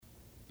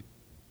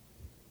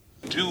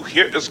do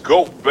here is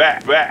go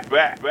back.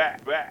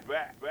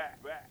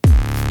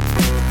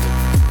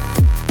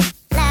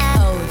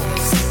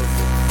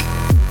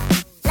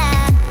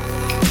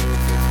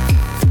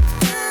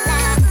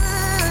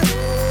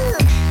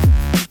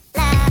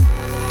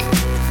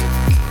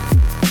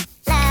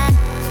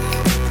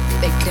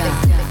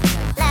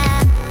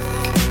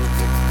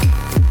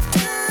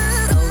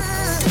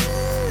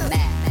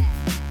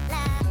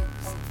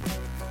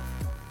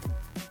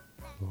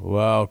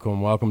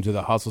 Welcome to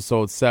the Hustle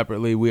Sold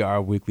Separately. We are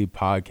a weekly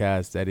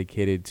podcast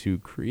dedicated to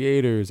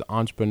creators,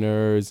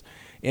 entrepreneurs,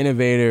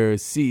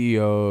 innovators,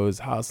 CEOs,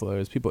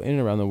 hustlers, people in and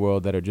around the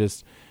world that are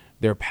just,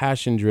 they're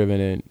passion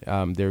driven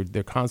and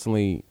they're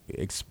constantly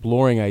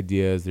exploring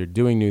ideas. They're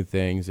doing new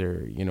things.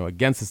 They're,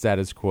 against the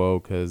status quo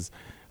because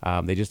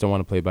they just don't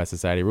want to play by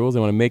society rules.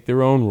 They want to make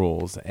their own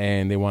rules,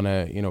 and they want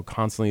to,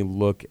 constantly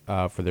look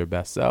for their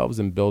best selves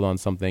and build on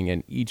something.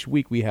 And each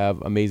week we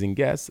have amazing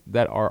guests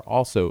that are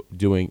also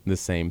doing the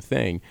same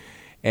thing.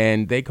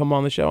 And they come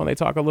on the show and they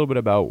talk a little bit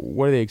about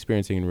what are they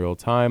experiencing in real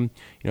time,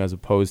 as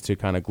opposed to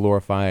kind of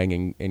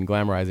glorifying and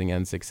glamorizing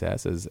end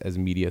success as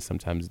media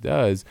sometimes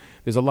does.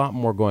 There's a lot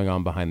more going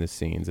on behind the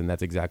scenes, and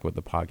that's exactly what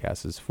the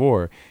podcast is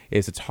for,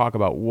 is to talk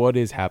about what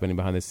is happening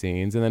behind the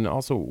scenes, and then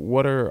also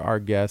what are our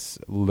guests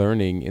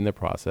learning in the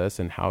process,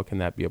 and how can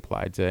that be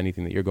applied to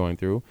anything that you're going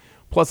through.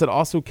 Plus, it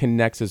also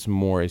connects us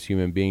more as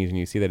human beings, and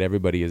you see that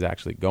everybody is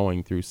actually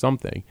going through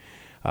something.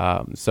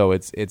 So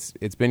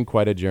it's been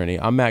quite a journey.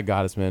 I'm Matt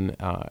Gottesman.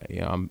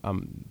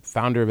 I'm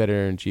founder,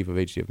 editor-in-chief of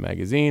HDF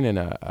Magazine, and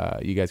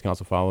you guys can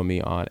also follow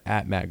me on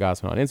 @Matt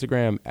Gottesman on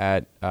Instagram,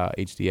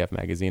 @HDF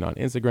Magazine on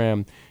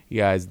Instagram. You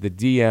guys, the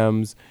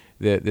DMs,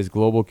 this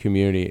global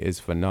community is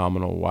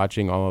phenomenal.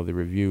 Watching all of the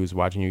reviews,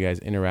 watching you guys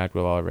interact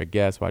with all of our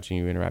guests, watching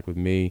you interact with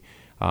me,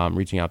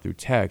 reaching out through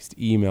text,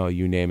 email,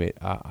 you name it.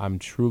 I'm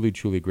truly,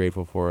 truly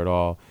grateful for it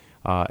all.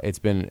 It's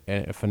been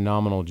a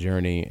phenomenal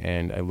journey,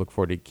 and I look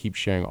forward to keep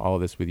sharing all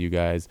of this with you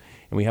guys.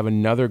 And we have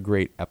another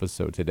great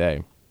episode today.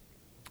 And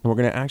we're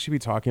going to actually be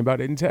talking about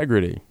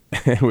integrity,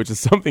 which is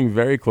something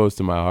very close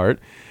to my heart,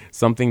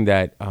 something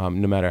that no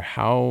matter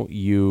how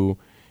you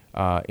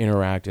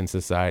interact in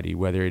society,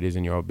 whether it is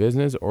in your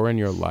business or in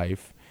your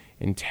life,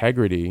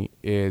 integrity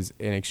is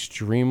an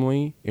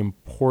extremely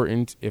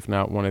important, if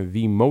not one of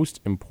the most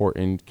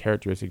important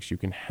characteristics you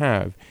can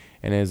have,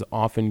 and is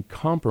often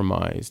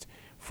compromised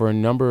for a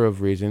number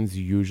of reasons,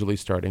 usually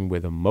starting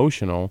with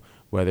emotional,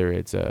 whether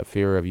it's a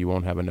fear of you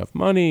won't have enough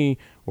money,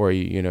 or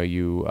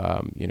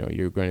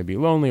you're going to be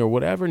lonely, or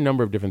whatever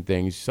number of different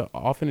things. So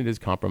often it is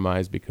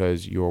compromised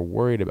because you're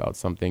worried about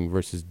something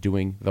versus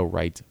doing the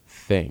right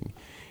thing.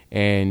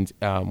 And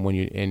we're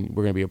going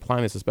to be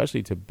applying this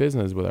especially to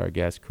business with our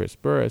guest Chris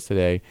Burrus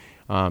today,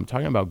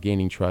 talking about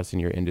gaining trust in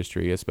your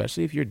industry,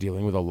 especially if you're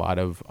dealing with a lot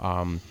of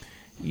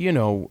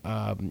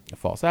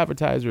false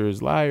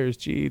advertisers, liars,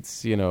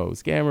 cheats,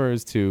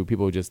 scammers, to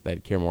people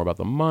that care more about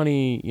the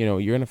money. You're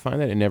going to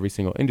find that in every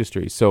single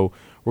industry. So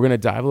we're going to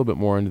dive a little bit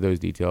more into those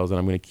details, and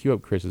I'm going to cue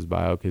up Chris's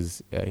bio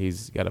because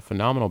he's got a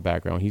phenomenal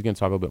background. He's going to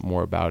talk a little bit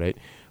more about it,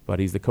 but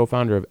he's the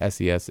co-founder of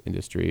SES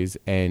Industries,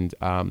 and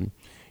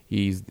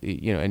he's,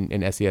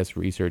 in SES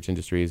Research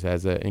Industries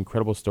has an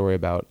incredible story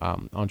about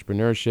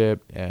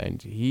entrepreneurship,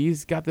 and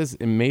he's got this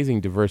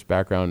amazing diverse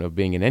background of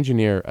being an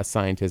engineer, a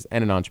scientist,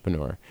 and an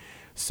entrepreneur.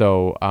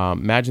 So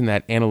imagine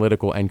that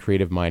analytical and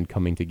creative mind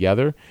coming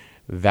together.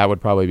 That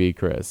would probably be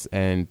Chris.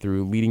 And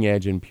through leading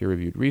edge and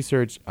peer-reviewed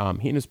research,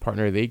 he and his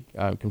partner, they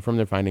confirmed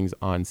their findings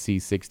on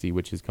C60,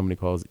 which his company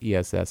calls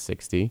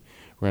ESS60.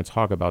 We're going to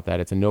talk about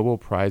that. It's a Nobel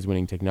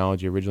Prize-winning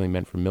technology originally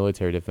meant for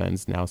military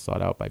defense, now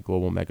sought out by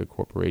global mega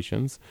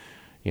corporations.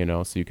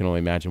 So you can only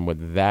imagine what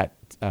that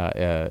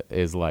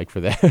is like for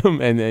them.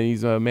 And then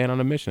he's a man on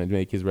a mission to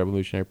make his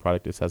revolutionary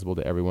product accessible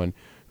to everyone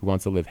who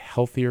wants to live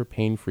healthier,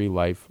 pain-free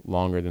life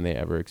longer than they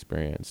ever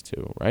experienced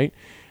to, right?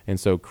 And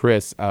so,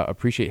 Chris,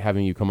 appreciate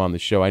having you come on the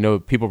show. I know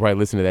people probably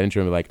listen to that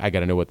intro and be like, I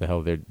got to know what the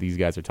hell these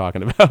guys are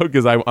talking about,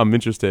 because I'm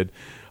interested.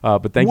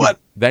 But thank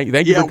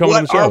you for coming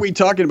on the show. What are we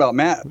talking about,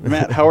 Matt?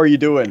 Matt, how are you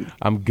doing?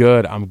 I'm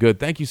good.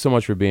 Thank you so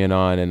much for being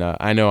on. And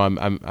I know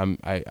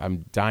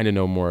I'm dying to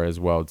know more as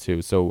well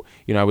too. So,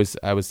 I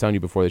was telling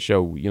you before the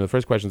show, the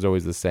first question is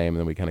always the same, and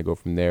then we kind of go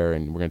from there.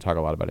 And we're going to talk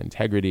a lot about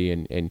integrity.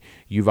 And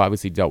you've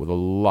obviously dealt with a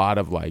lot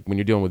of, when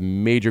you're dealing with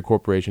major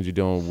corporations, you're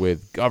dealing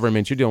with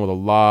governments, you're dealing with a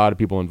lot of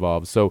people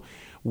involved. So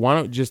why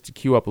don't just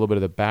cue up a little bit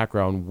of the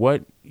background?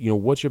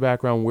 What's your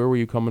background? Where were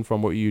you coming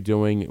from? What were you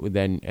doing?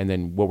 And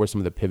then what were some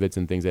of the pivots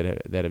and things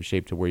that have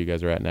shaped to where you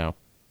guys are at now?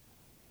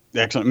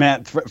 Excellent,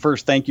 Matt.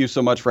 First, thank you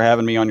so much for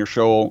having me on your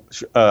show.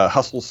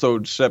 Hustle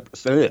Sold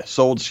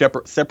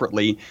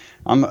Separately.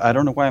 I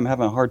don't know why I'm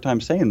having a hard time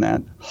saying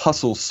that.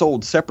 Hustle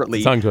Sold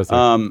Separately. Tongue twister.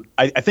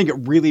 I think it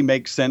really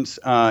makes sense.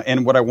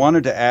 And what I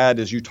wanted to add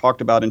is you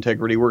talked about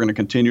integrity. We're going to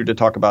continue to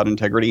talk about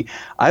integrity.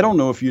 I don't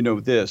know if you know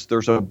this.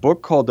 There's a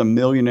book called The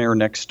Millionaire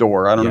Next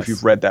Door. I don't know if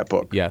you've read that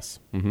book. Yes.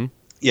 Mm-hmm.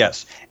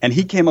 Yes. And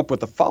he came up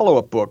with a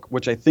follow-up book,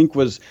 which I think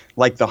was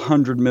like the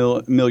 100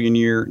 million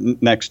year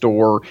next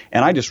door.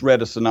 And I just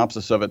read a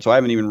synopsis of it, so I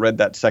haven't even read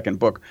that second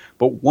book.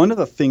 But one of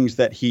the things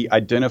that he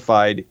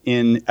identified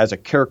in as a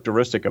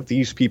characteristic of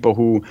these people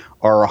who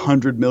are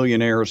 100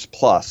 millionaires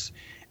plus,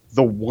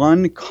 the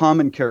one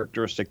common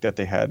characteristic that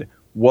they had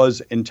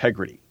was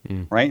integrity,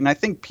 right? And I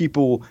think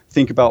people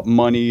think about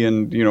money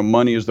and,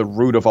 money is the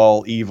root of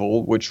all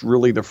evil, which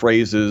really the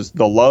phrase is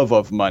the love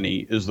of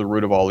money is the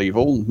root of all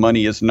evil.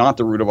 Money is not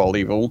the root of all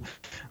evil.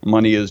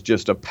 Money is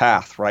just a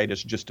path, right?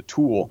 It's just a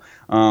tool.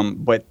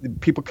 But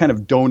people kind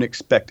of don't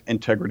expect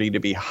integrity to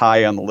be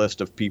high on the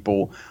list of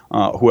people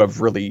who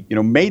have really,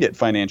 made it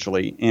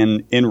financially.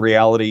 And in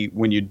reality,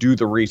 when you do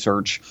the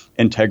research,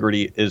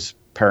 integrity is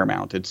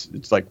paramount.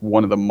 It's like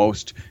one of the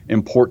most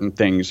important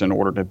things in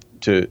order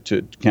to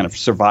kind of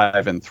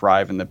survive and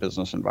thrive in the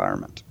business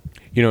environment.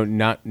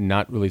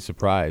 Not really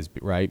surprised,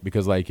 right?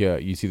 Because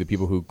you see the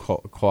people who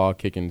claw,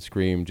 kick, and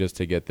scream just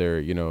to get their,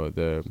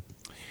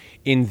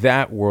 in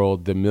that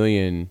world, the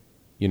million,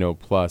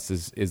 plus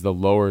is the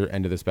lower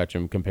end of the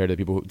spectrum compared to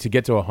people to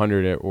get to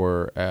 100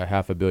 or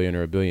 $500 million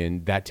or $1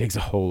 billion. That takes a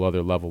whole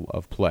other level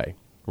of play.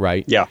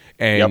 Right. Yeah.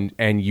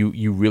 And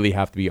you really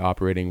have to be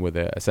operating with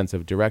a sense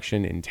of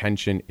direction,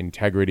 intention,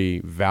 integrity,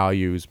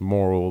 values,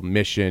 moral,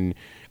 mission,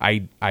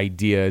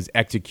 ideas,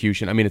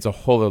 execution. I mean, it's a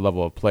whole other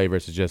level of play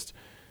versus just,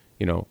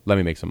 let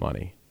me make some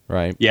money.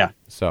 Right. Yeah.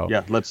 So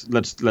yeah,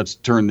 let's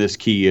turn this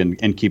key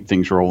and keep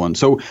things rolling.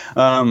 So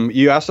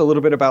you asked a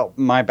little bit about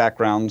my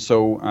background.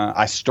 So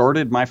I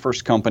started my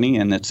first company,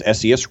 and it's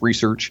SES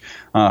Research,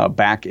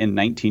 back in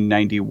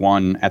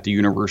 1991 at the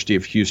University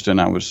of Houston.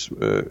 I was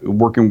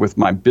working with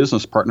my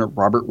business partner,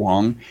 Robert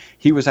Wong.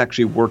 He was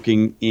actually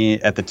working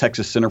at the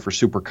Texas Center for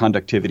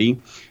Superconductivity.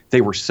 They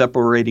were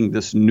separating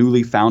this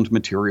newly found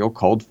material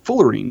called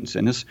fullerenes.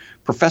 And his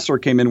professor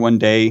came in one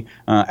day.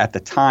 At the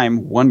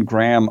time, 1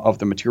 gram of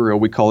the material,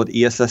 we call it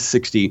ESS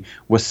 60,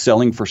 was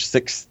selling for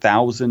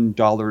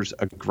 $6,000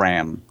 a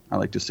gram. I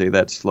like to say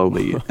that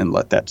slowly and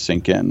let that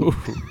sink in. Oh,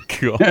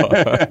 God.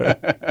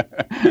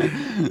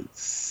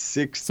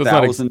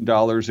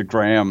 $6,000 a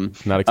gram.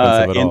 Not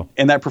expensive at all.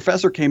 And that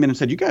professor came in and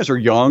said, "You guys are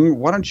young.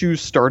 Why don't you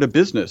start a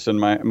business?" And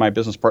my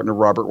business partner,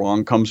 Robert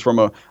Wong, comes from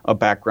a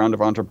background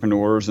of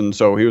entrepreneurs. And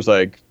so he was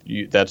like,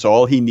 that's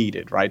all he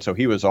needed, right? So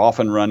he was off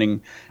and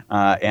running.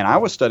 And I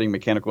was studying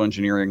mechanical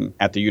engineering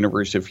at the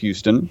University of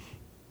Houston.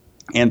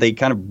 And they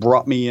kind of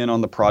brought me in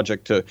on the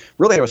project I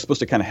was supposed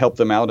to kind of help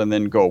them out and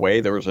then go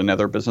away. There was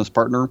another business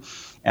partner,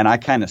 and I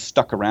kind of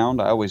stuck around.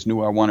 I always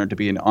knew I wanted to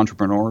be an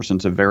entrepreneur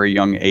since a very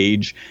young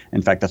age.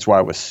 In fact, that's why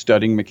I was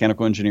studying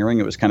mechanical engineering.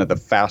 It was kind of the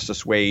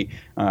fastest way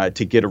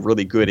to get a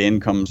really good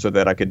income so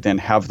that I could then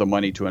have the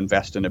money to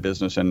invest in a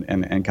business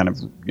and kind of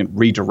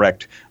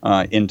redirect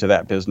into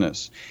that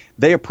business.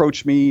 They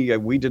approached me.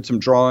 We did some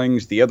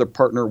drawings. The other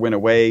partner went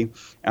away,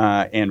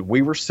 and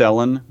we were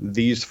selling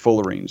these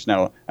fullerenes.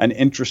 Now, an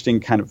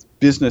interesting kind of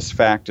business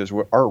fact is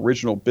our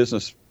original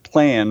business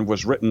plan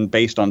was written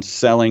based on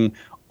selling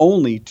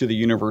only to the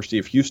University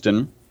of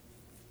Houston.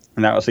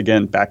 And that was,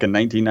 again, back in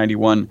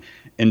 1991.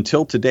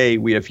 Until today,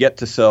 we have yet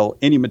to sell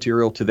any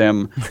material to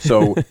them.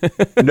 So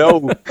know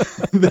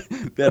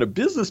that a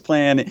business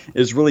plan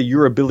is really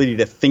your ability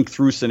to think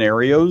through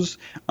scenarios.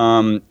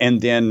 And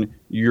then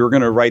you're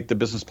going to write the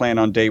business plan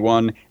on day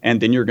one.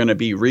 And then you're going to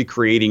be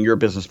recreating your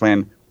business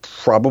plan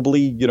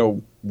probably,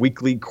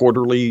 weekly,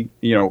 quarterly,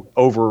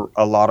 over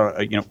a lot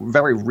of,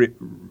 very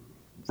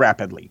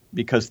rapidly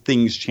because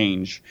things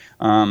change.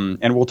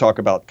 And we'll talk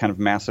about kind of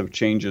massive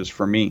changes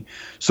for me.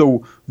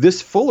 So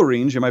this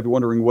fullerenes, you might be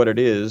wondering what it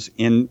is.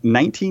 In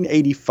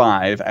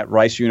 1985 at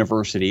Rice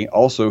University,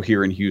 also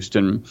here in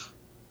Houston,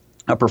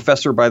 a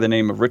professor by the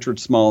name of Richard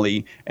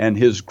Smalley and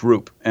his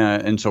group,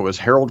 and so it was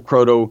Harold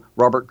Kroto,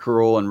 Robert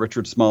Curl, and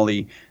Richard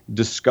Smalley,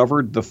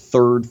 discovered the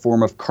third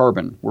form of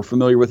carbon. We're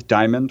familiar with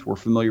diamond, we're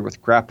familiar with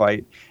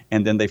graphite,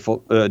 and then they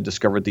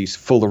discovered these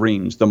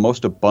fullerenes. The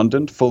most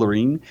abundant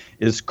fullerene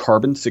is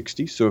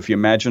carbon-60. So if you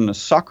imagine a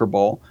soccer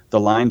ball, the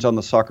lines on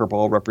the soccer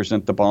ball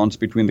represent the bonds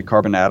between the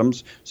carbon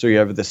atoms. So you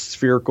have this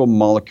spherical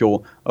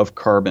molecule of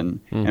carbon,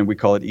 and we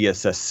call it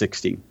ESS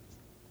 60.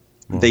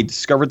 They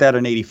discovered that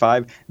in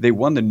 85. They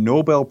won the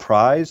Nobel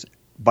Prize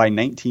by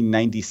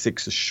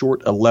 1996, a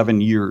short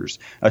 11 years.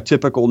 A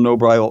typical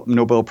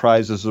Nobel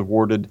Prize is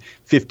awarded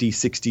 50,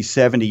 60,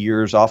 70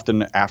 years,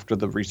 often after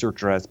the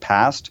researcher has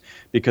passed,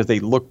 because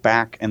they look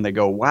back and they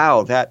go,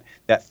 wow, that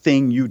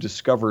thing you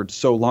discovered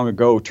so long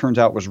ago turns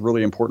out was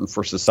really important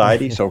for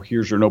society, so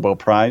here's your Nobel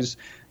Prize.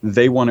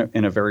 They won it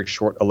in a very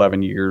short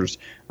 11 years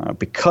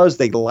because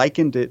they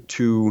likened it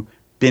to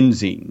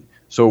benzene.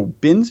 So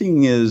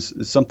benzene is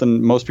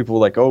something most people are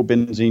like, oh,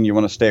 benzene, you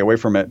want to stay away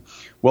from it.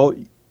 Well,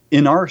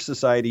 in our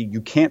society,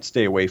 you can't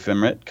stay away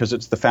from it because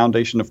it's the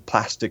foundation of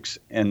plastics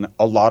and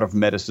a lot of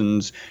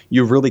medicines.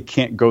 You really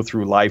can't go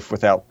through life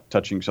without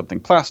touching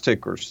something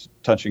plastic or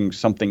touching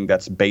something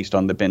that's based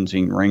on the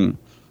benzene ring.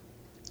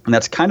 And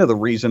that's kind of the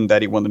reason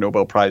that he won the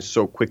Nobel Prize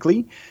so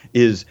quickly,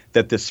 is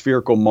that this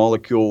spherical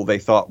molecule they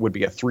thought would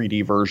be a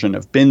 3D version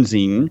of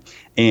benzene.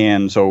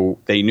 And so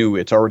they knew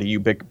it's already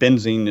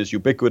benzene is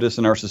ubiquitous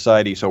in our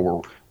society.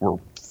 So we're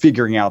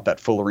figuring out that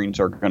fullerenes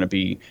are going to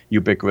be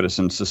ubiquitous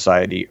in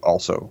society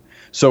also.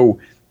 So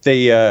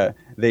the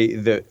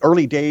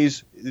early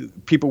days,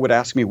 people would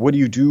ask me, what do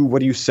you do? What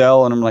do you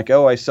sell? And I'm like,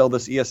 oh, I sell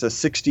this ESS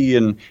 60.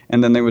 And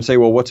then they would say,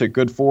 well, what's it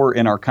good for?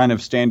 And our kind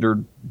of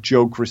standard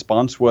joke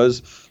response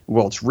was,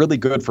 well, it's really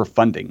good for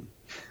funding,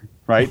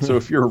 right? So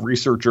if you're a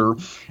researcher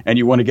and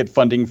you want to get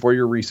funding for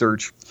your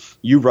research,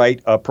 you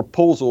write a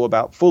proposal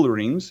about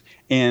fullerenes.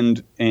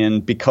 And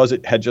because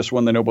it had just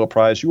won the Nobel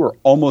Prize, you are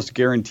almost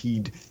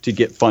guaranteed to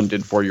get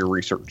funded for your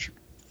research.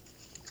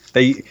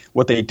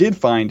 What they did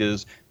find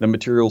is the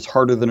material's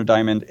harder than a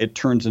diamond. It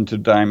turns into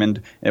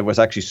diamond. It was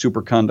actually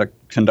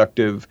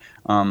superconductive.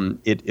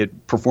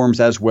 It performs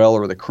as well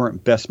or the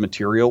current best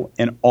material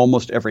in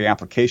almost every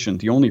application.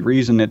 The only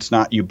reason it's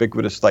not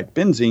ubiquitous like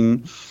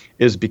benzene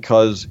is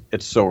because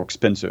it's so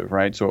expensive,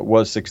 right? So it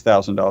was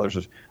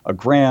 $6,000 a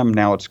gram.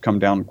 Now it's come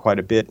down quite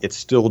a bit. It's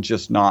still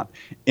just not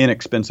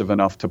inexpensive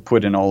enough to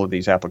put in all of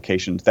these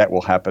applications. That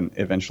will happen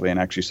eventually, and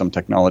actually some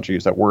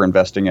technologies that we're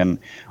investing in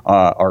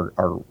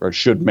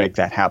should make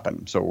that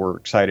happen. So we're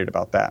excited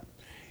about that.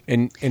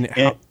 And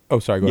oh,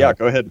 sorry, go ahead. Yeah,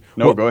 go ahead.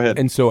 No, go ahead.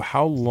 And so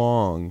how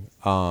long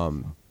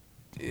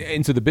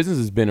and so the business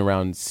has been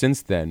around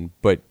since then,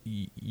 but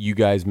you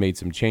guys made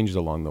some changes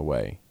along the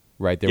way,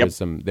 right? There was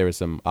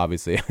some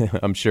obviously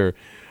I'm sure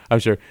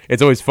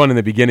it's always fun in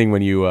the beginning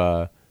when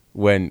you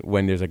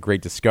when there's a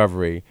great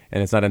discovery,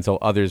 and it's not until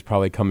others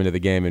probably come into the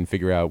game and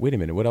figure out, wait a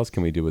minute, what else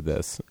can we do with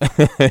this?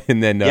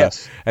 and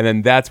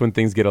then that's when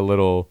things get a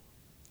little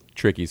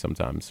tricky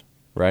sometimes.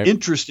 Right.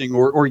 Interesting,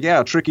 or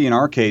tricky in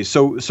our case.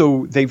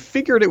 So they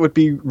figured it would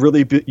be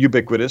really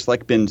ubiquitous,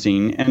 like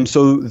benzene, and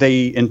so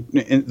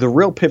the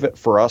real pivot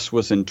for us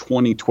was in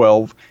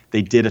 2012.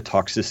 They did a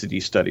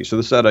toxicity study. So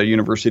this is at a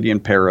university in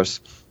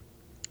Paris.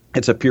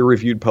 It's a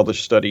peer-reviewed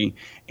published study.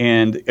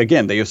 And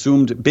again, they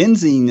assumed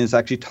benzene is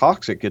actually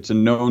toxic. It's a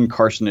known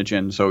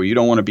carcinogen. So you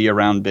don't want to be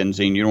around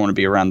benzene. You don't want to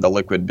be around the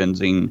liquid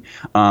benzene.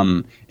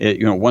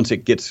 Once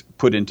it gets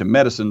put into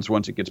medicines,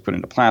 once it gets put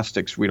into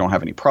plastics, we don't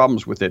have any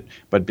problems with it.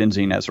 But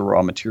benzene as a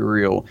raw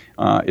material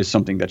is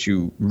something that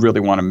you really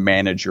want to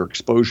manage your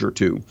exposure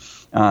to.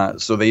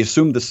 So they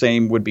assumed the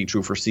same would be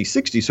true for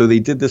C60. So they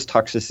did this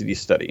toxicity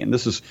study. And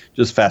this is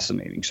just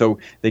fascinating. So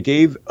they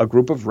gave a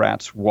group of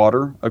rats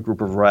water, a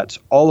group of rats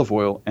olive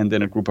oil, and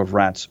then a group of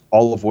rats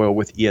olive oil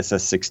with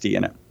ESS 60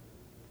 in it.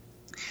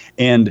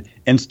 And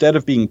instead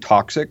of being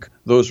toxic,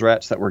 those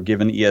rats that were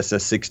given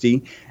ESS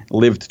 60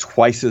 lived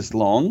twice as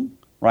long,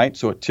 right?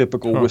 So a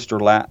typical Worcester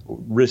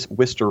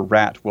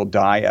rat will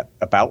die at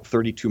about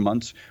 32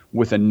 months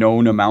with a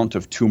known amount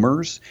of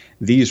tumors.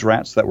 These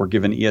rats that were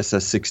given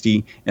ESS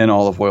 60 and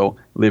olive oil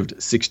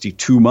lived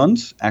 62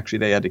 months. Actually,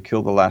 they had to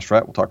kill the last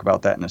rat. We'll talk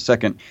about that in a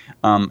second.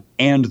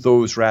 And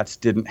those rats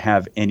didn't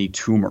have any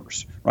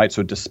tumors, right?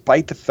 So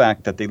despite the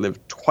fact that they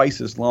lived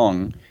twice as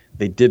long,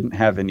 they didn't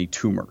have any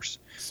tumors.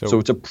 So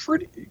it's a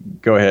pretty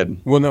 – go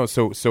ahead. Well, no.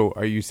 So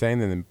are you saying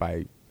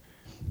that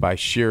by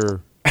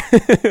sheer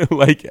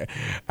like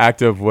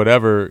act of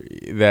whatever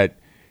that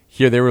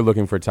here they were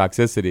looking for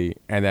toxicity,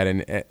 and that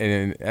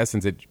in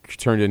essence it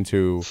turned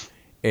into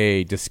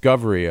a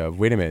discovery of,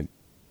 wait a minute,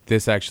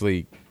 this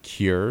actually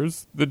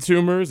cures the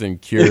tumors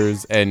and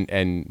cures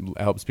and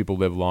helps people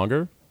live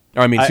longer?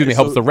 I mean,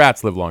 helps the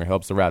rats live longer.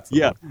 Helps the rats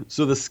live longer.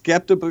 So the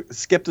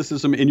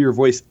skepticism in your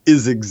voice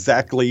is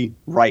exactly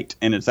right,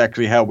 and it's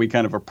actually how we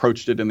kind of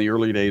approached it in the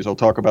early days. I'll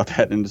talk about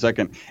that in a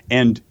second.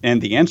 And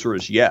the answer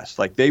is yes.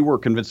 Like, they were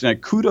convinced.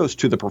 Like, kudos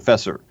to the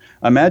professor.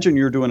 Imagine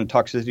you're doing a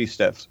toxicity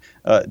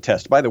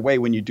test. By the way,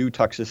 when you do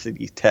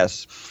toxicity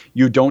tests,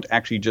 you don't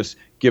actually just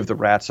give the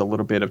rats a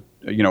little bit of,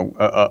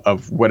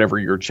 of whatever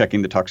you're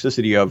checking the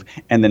toxicity of,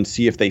 and then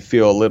see if they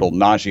feel a little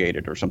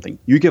nauseated or something.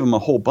 You give them a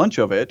whole bunch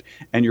of it,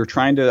 and you're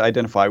trying to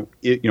identify,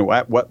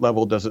 at what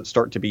level does it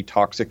start to be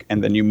toxic,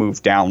 and then you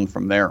move down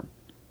from there.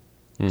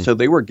 So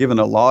they were given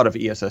a lot of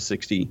ESS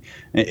 60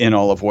 in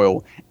olive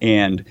oil,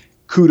 and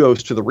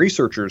kudos to the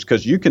researchers,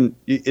 because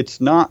it's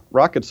not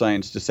rocket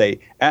science to say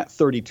at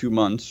 32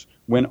 months,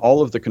 when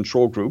all of the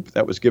control group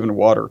that was given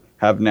water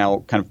have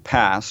now kind of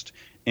passed,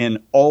 and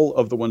all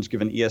of the ones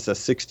given ESS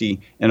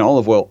 60 and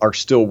olive oil are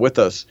still with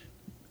us,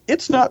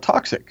 it's not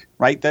toxic,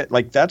 right?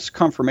 That's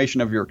confirmation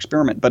of your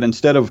experiment. But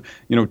instead of,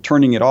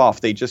 turning it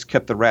off, they just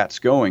kept the rats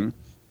going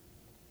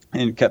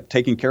and kept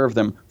taking care of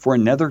them for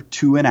another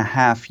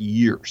 2.5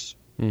 years.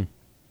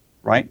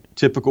 Right?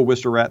 Typical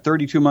Worcester rat,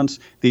 32 months.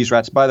 These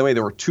rats, by the way,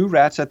 there were 2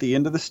 rats at the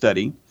end of the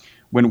study.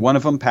 When one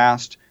of them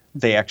passed,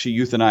 they actually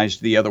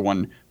euthanized the other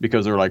one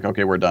because they're like,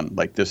 okay, we're done.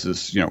 Like, this is,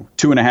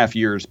 2.5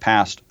 years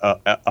past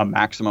a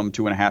maximum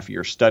 2.5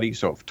 year study.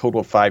 So a total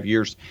of 5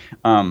 years.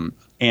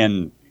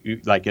 And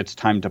it's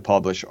time to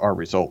publish our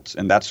results.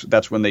 And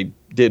that's when they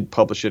did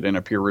publish it in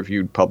a peer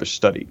reviewed published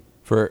study.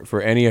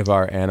 For any of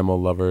our animal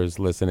lovers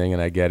listening,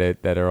 and I get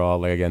it, that are all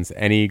like against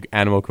any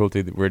animal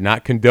cruelty, we're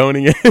not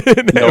condoning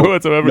it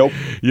whatsoever. Nope.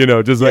 You know,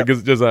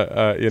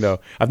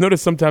 I've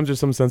noticed sometimes there's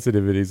some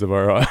sensitivities of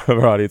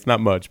our audience, not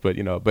much, but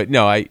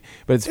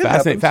it's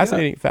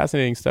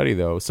fascinating study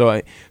though.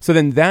 So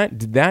then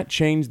did that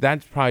change?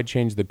 That probably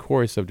changed the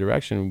course of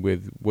direction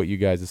with what you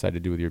guys decided to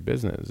do with your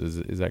business.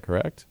 Is that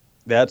correct?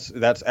 That's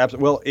absolutely,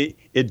 well,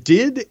 it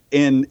did,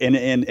 and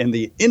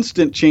the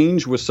instant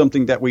change was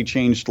something that we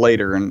changed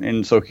later,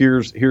 and so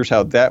here's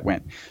how that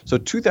went. So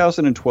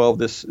 2012,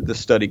 this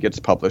study gets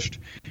published,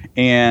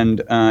 and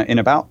in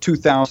about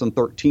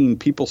 2013,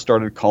 people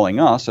started calling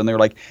us, and they're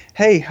like,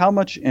 "Hey, how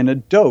much in a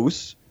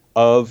dose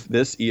of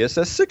this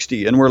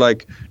ESS60?" And we're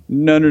like,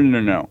 no.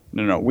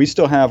 We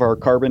still have our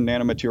carbon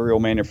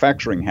nanomaterial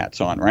manufacturing hats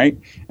on, right?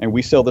 And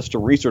we sell this to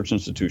research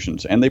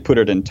institutions, and they put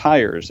it in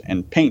tires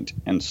and paint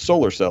and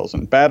solar cells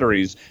and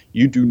batteries.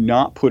 You do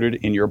not put it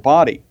in your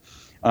body.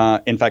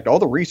 In fact, all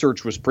the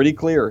research was pretty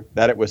clear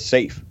that it was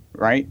safe,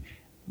 right?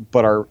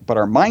 But our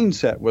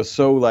mindset was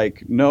so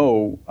like,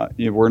 no,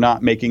 we're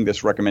not making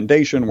this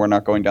recommendation. We're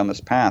not going down this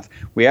path.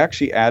 We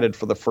actually added,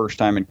 for the first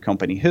time in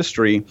company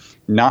history,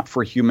 not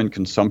for human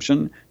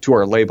consumption to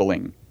our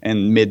labeling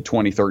in mid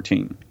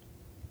 2013.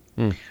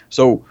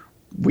 So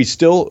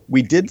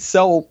we did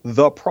sell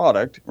the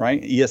product,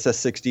 right?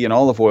 ESS60 and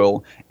olive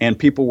oil, and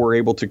people were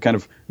able to kind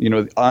of,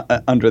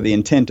 under the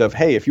intent of,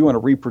 hey, if you want to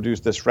reproduce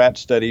this rat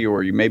study,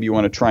 or maybe you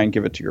want to try and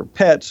give it to your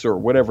pets, or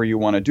whatever you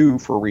want to do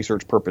for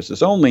research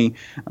purposes only,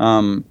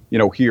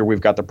 here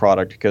we've got the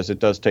product, because it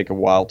does take a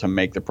while to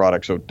make the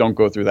product. So don't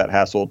go through that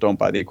hassle. Don't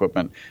buy the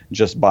equipment.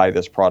 Just buy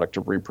this product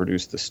to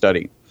reproduce the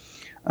study.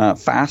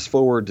 Fast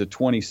forward to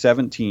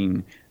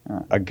 2017.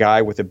 A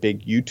guy with a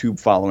big YouTube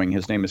following,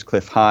 his name is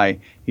Cliff High.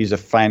 He's a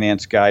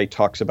finance guy,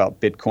 talks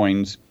about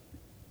Bitcoins.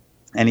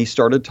 And he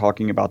started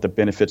talking about the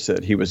benefits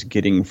that he was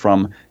getting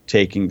from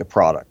taking the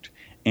product.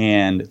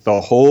 And the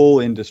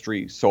whole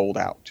industry sold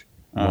out,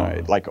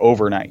 like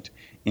overnight.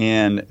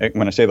 And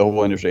when I say the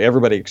whole industry,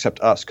 everybody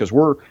except us, because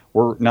we're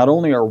not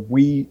only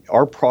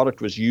our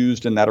product was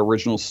used in that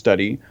original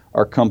study,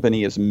 our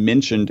company is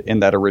mentioned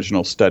in that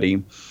original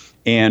study,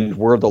 and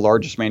we're the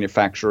largest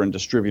manufacturer and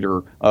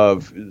distributor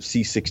of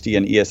C60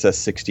 and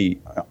ESS60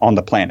 on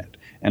the planet.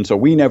 And so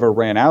we never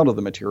ran out of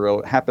the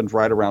material. It happened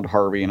right around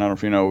Harvey. And I don't know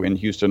if you know, in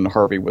Houston,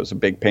 Harvey was a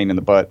big pain in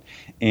the butt.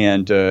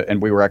 And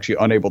we were actually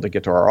unable to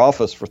get to our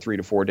office for 3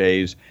 to 4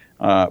 days,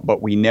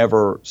 but we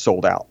never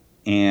sold out.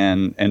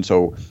 And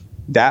so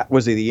that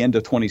was at the end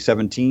of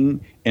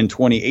 2017. In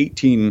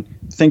 2018,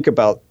 think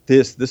about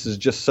this. This is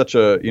just such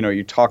a,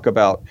 you talk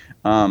about,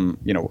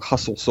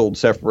 hustle sold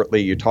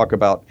separately. You talk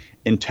about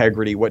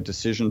integrity. What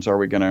decisions are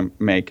we going to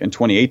make? In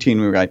 2018,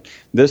 we were like,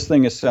 this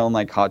thing is selling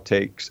like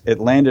hotcakes. It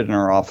landed in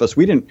our office.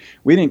 We didn't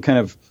kind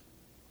of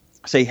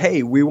say,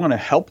 hey, we want to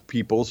help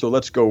people, so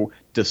let's go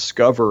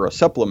discover a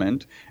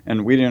supplement.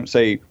 And we didn't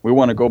say we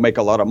want to go make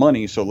a lot of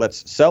money, so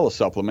let's sell a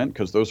supplement,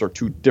 because those are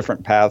two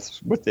different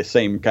paths with the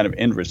same kind of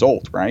end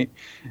result, right?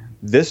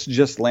 This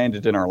just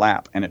landed in our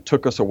lap, and it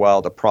took us a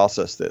while to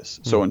process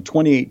this. So in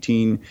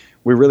 2018,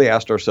 we really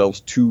asked ourselves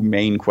two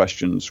main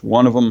questions.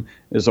 One of them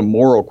is a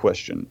moral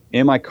question.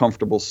 Am I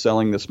comfortable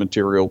selling this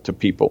material to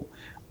people?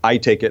 I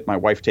take it, my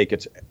wife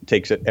takes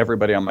it,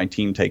 everybody on my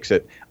team takes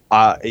it.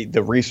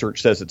 The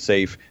research says it's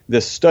safe.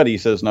 This study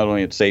says not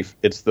only it's safe,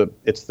 it's the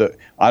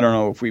I don't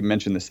know if we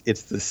mentioned this,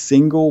 it's the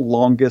single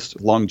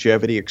longest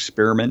longevity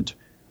experiment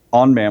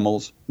on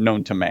mammals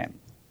known to man.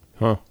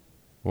 Huh.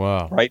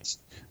 Wow. Right?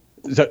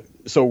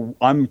 So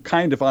I'm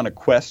kind of on a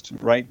quest,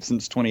 right,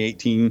 since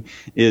 2018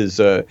 is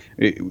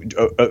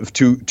of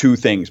two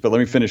things. But let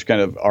me finish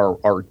kind of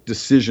our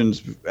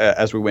decisions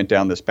as we went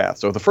down this path.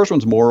 So the first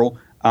one's moral.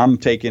 I'm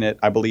taking it.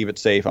 I believe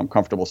it's safe. I'm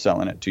comfortable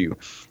selling it to you.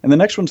 And the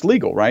next one's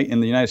legal, right?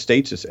 In the United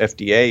States, it's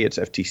FDA, it's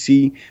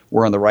FTC.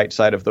 We're on the right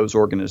side of those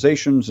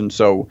organizations. And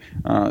so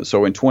in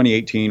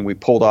 2018, we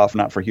pulled off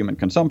not for human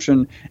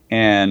consumption,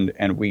 and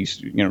we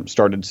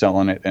started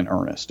selling it in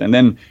earnest. And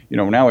then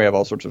now we have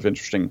all sorts of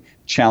interesting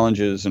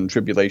challenges and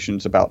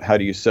tribulations about how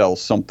do you sell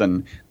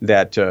something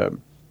that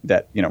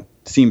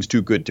seems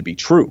too good to be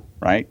true,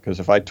 right? Because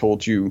if I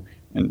told you,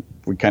 and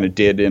we kind of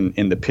did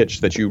in the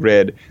pitch that you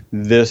read,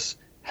 this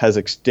has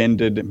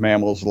extended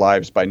mammals'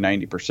 lives by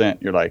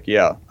 90%. You're like,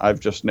 yeah, I've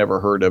just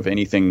never heard of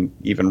anything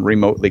even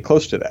remotely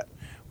close to that.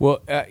 Well,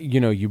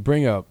 you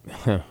bring up,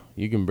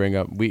 you can bring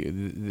up,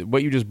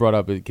 what you just brought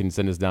up, it can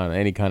send us down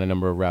any kind of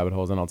number of rabbit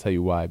holes, and I'll tell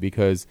you why.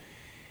 Because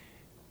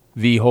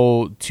the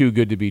whole too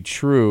good to be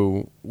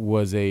true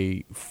was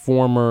a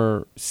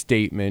former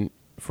statement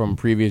from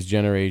previous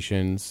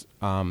generations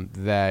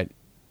that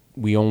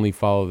we only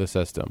follow the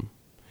system.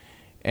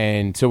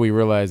 And until we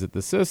realize that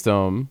the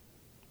system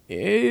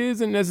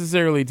isn't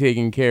necessarily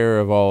taking care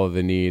of all of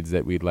the needs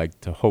that we'd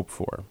like to hope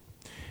for.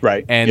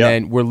 Right. And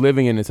then we're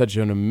living in such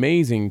an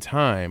amazing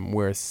time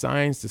where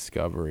science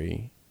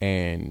discovery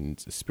and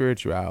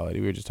spirituality,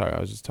 I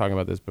was just talking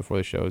about this before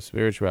the show,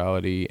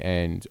 spirituality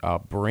and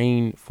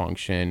brain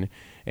function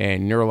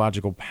and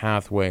neurological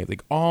pathway,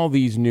 like all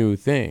these new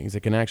things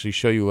that can actually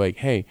show you like,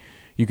 hey,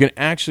 you can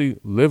actually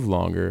live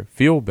longer,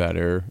 feel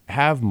better,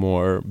 have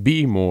more,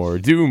 be more,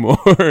 do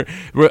more,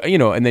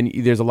 and then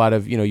there's a lot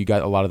of, you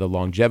got a lot of the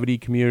longevity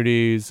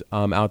communities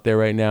out there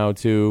right now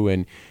too.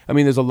 And I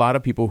mean, there's a lot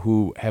of people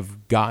who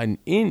have gotten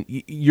in.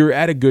 You're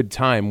at a good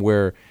time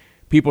where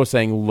people are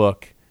saying,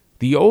 look,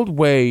 the old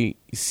way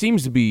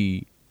seems to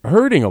be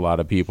hurting a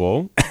lot of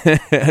people.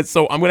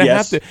 So I'm going to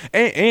have to,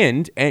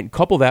 and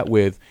couple that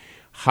with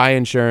high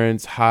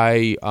insurance,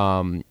 high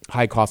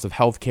cost of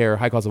healthcare,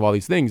 high cost of all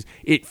these things.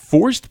 It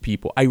forced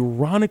people,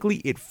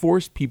 ironically,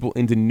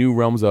 into new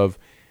realms of,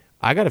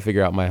 I got to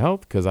figure out my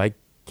health because I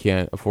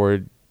can't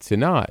afford to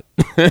not.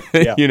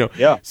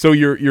 So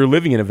you're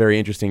living in a very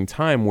interesting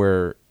time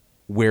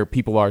where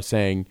people are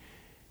saying,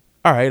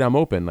 all right, I'm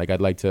open. Like I'd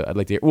like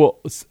to hear. Well,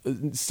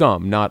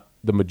 some, not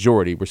the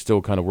majority. We're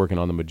still kind of working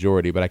on the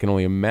majority, but I can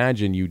only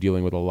imagine you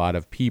dealing with a lot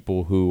of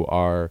people who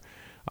are,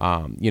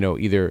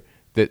 either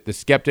the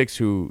skeptics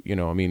who,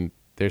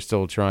 they're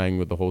still trying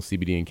with the whole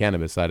CBD and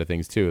cannabis side of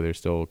things too. They're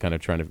still kind of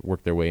trying to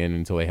work their way in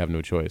until they have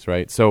no choice,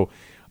 right? So,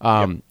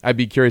 I'd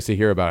be curious to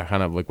hear about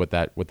kind of like what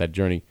that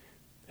journey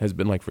has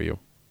been like for you.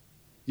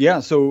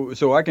 Yeah,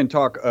 so I can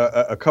talk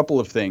a couple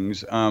of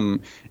things.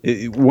 One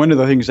of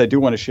the things I do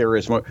want to share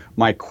is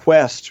my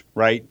quest,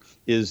 right?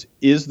 Is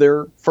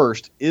there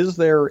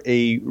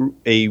a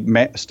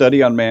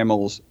study on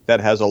mammals that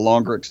has a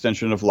longer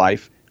extension of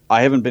life?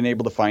 I haven't been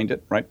able to find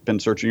it, right? Been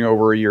searching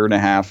over a year and a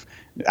half,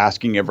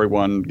 asking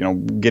everyone,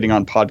 getting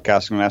on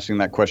podcasts and asking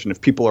that question. If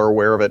people are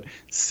aware of it,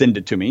 send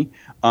it to me.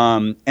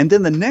 And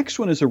then the next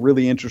one is a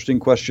really interesting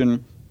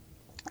question.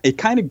 It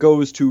kind of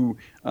goes to,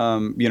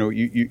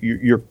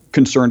 you're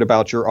concerned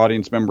about your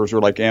audience members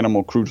or like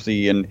animal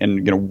cruelty and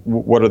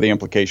what are the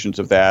implications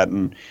of that?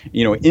 And,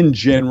 in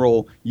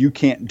general, you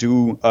can't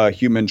do a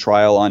human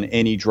trial on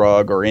any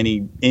drug or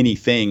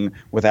anything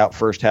without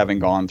first having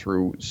gone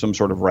through some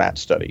sort of rat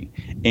study.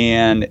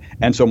 And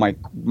so my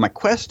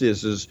quest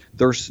is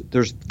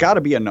there's got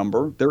to be a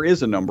number. There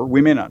is a number.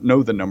 We may not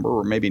know the number,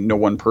 or maybe no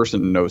one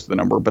person knows the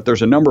number, but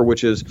there's a number,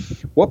 which is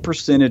what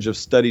percentage of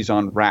studies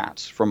on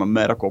rats from a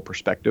medical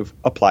perspective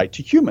apply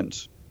to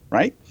humans,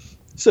 right?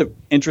 So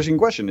interesting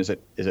question. Is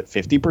it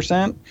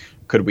 50%?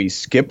 Could we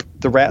skip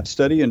the rat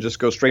study and just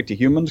go straight to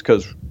humans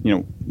because,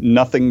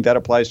 nothing that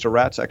applies to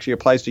rats actually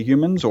applies to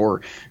humans?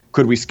 Or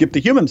could we skip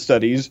the human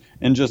studies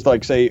and just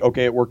like say,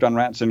 okay, it worked on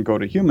rats and go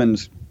to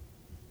humans?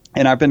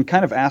 And I've been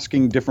kind of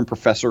asking different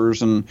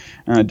professors and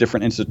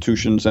different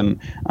institutions, and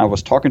I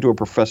was talking to a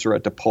professor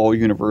at DePaul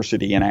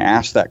University, and I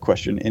asked that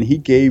question, and he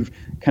gave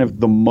kind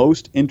of the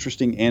most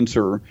interesting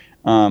answer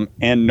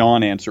and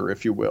non-answer,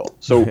 if you will.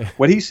 So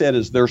what he said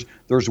is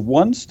there's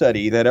one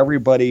study that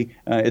everybody,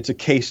 it's a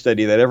case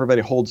study that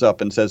everybody holds up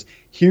and says,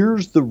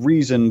 here's the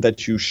reason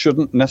that you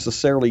shouldn't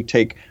necessarily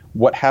take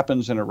what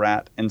happens in a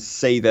rat and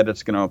say that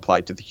it's going to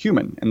apply to the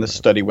human. And the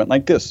study went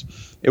like this.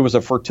 It was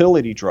a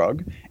fertility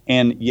drug.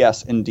 And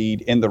yes,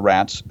 indeed, in the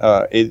rats,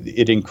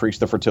 it increased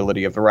the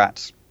fertility of the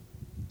rats.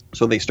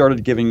 So they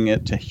started giving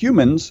it to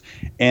humans,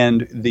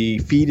 and the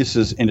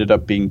fetuses ended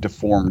up being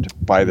deformed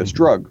by this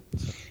drug.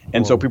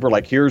 And so people are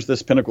like, here's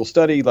this pinnacle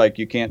study. Like,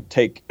 you can't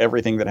take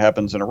everything that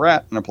happens in a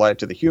rat and apply it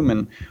to the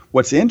human.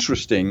 What's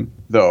interesting,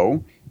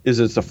 though, is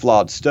it's a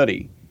flawed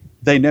study.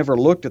 They never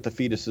looked at the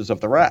fetuses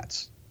of the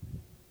rats.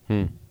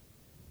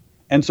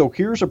 And so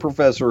here's a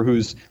professor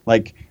who's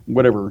like,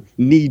 whatever,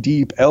 knee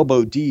deep,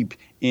 elbow deep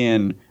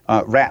in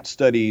rat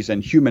studies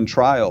and human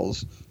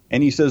trials.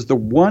 And he says the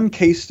one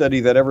case study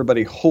that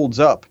everybody holds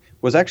up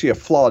was actually a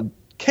flawed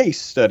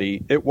case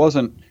study. It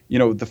wasn't,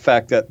 the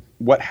fact that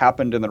what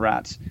happened in the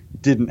rats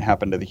didn't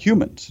happen to the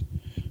humans.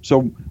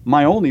 So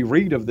my only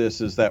read of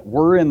this is that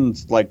we're in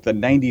like the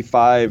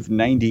 95,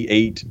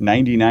 98,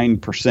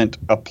 99%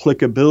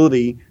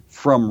 applicability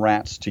from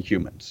rats to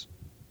humans.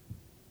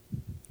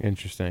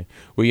 Interesting.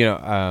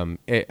 Well,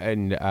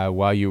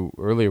 while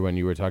earlier when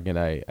you were talking,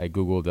 I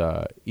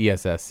Googled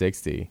ESS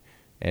 60,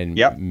 and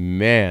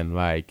man,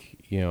 like,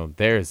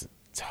 there's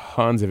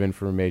tons of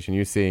information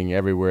you're seeing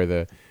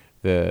everywhere.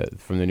 The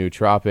from the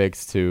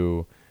nootropics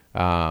to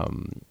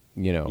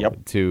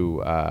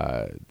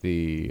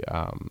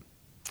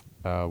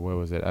where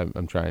was it?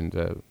 I'm trying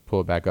to pull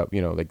it back up.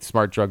 Like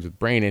smart drugs with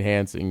brain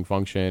enhancing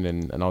function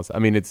and also, I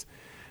mean, it's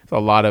a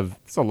lot of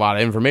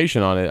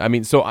information on it. I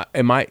mean, so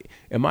am I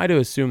to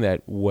assume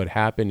that what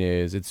happened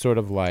is it's sort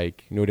of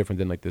like no different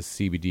than like the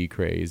CBD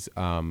craze,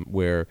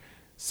 where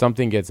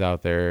something gets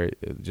out there,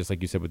 just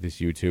like you said with this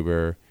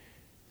YouTuber,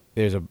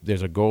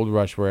 there's a gold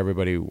rush where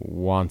everybody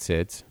wants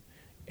it,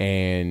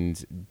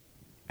 and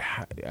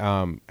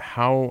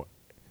how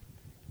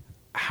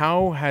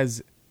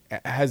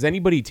has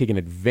anybody taken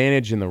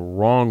advantage in the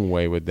wrong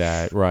way with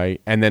that,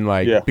 right? And then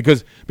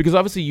because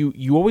obviously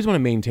you always want to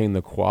maintain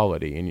the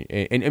quality,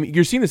 and I mean,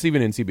 you're seeing this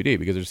even in CBD,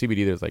 because there's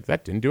CBD that's like,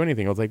 that didn't do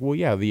anything. I was like, well,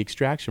 yeah, the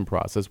extraction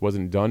process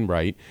wasn't done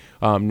right,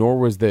 nor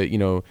was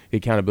the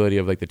accountability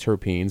of like the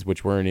terpenes,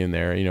 which weren't in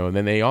there, and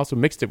then they also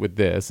mixed it with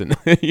this, and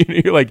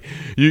you're like,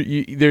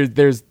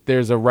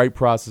 there's a right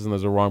process and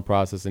there's a wrong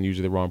process, and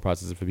usually the wrong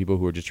process is for people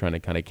who are just trying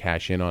to kind of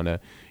cash in on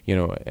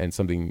and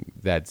something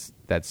that's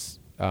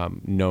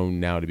known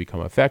now to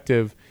become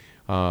effective.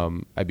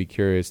 I'd be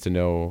curious to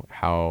know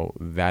how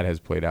that has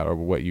played out or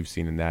what you've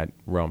seen in that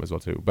realm as well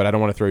too. But I don't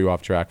want to throw you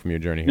off track from your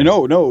journey here.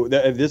 No,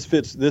 this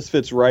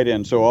fits right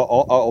in. So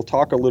I'll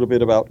talk a little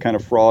bit about kind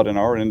of fraud in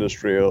our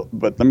industry,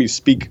 but let me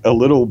speak a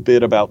little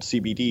bit about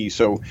CBD.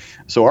 So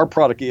our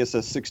product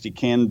ESS 60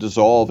 can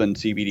dissolve in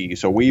CBD.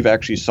 So we've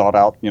actually sought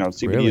out,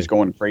 CBD Really? is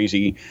going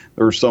crazy.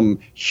 There's some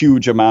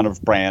huge amount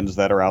of brands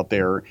that are out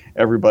there.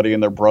 Everybody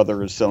and their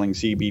brother is selling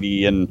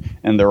CBD,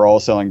 and they're all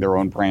selling their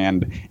own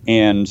brand.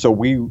 And so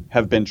we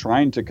have been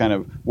trying to kind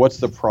of, what's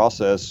the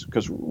process,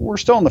 because we're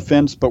still on the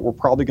fence, but we're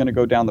probably going to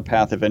go down the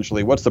path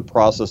eventually. What's the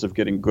process of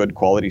getting good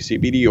quality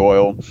CBD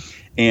oil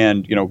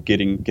and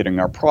getting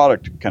our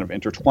product kind of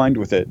intertwined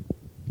with it?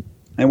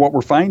 And what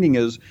we're finding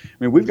is,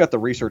 we've got the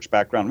research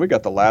background, we've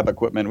got the lab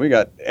equipment, we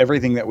got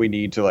everything that we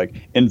need to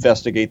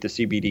investigate the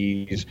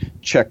CBDs,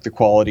 check the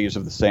qualities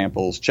of the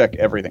samples, check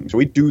everything. So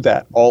we do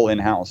that all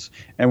in-house.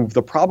 And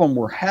the problem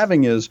we're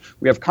having is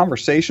we have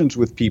conversations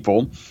with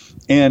people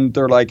and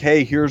they're like,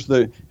 hey, here's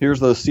the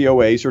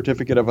COA,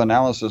 certificate of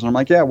analysis. And I'm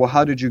like, yeah, well,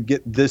 how did you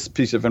get this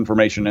piece of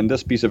information and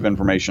this piece of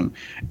information?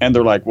 And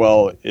they're like,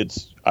 well,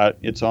 it's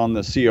on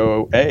the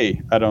COA.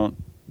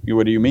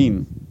 What do you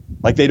mean?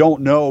 They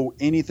don't know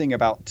anything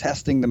about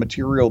testing the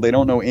material. They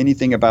don't know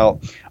anything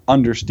about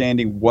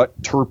understanding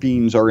what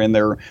terpenes are in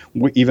there,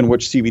 even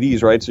which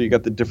CBDs, right? So you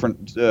got the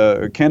different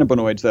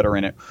cannabinoids that are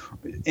in it.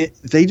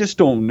 They just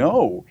don't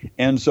know.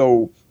 And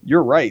so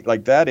you're right.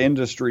 That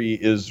industry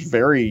is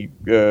very,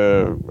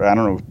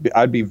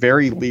 I'd be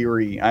very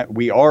leery.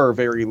 We are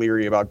very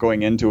leery about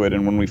going into it.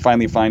 And when we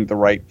finally find the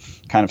right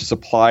kind of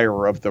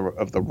supplier of the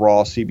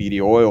raw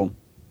CBD oil,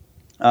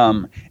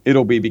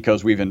 it'll be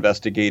because we've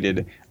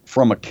investigated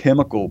from a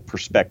chemical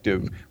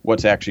perspective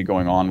what's actually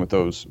going on with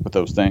those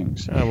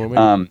things.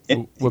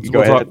 We'll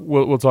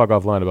talk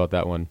offline about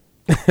that one.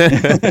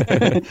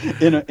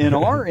 in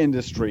our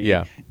industry,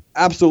 yeah,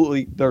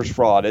 absolutely, there's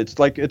fraud.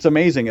 It's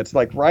amazing. It's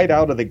right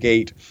out of the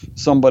gate.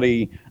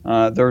 Somebody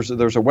there's a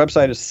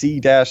website of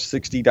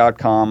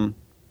c-60.com.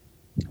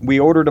 We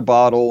ordered a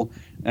bottle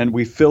and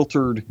we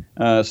filtered.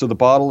 So the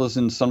bottle is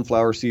in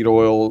sunflower seed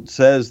oil. It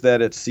says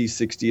that it's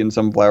C60 in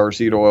sunflower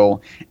seed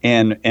oil.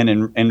 And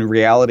in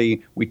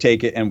reality, we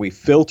take it and we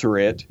filter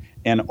it.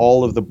 And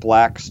all of the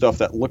black stuff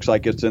that looks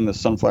like it's in the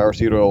sunflower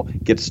seed oil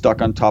gets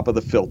stuck on top of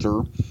the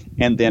filter.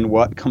 And then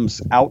what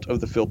comes out of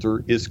the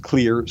filter is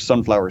clear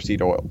sunflower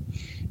seed oil.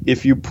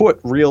 If you put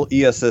real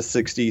ESS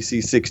 60,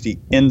 C60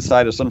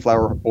 inside of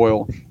sunflower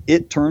oil,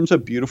 it turns a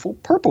beautiful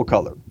purple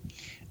color.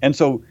 And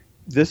so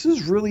this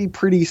is really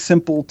pretty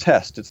simple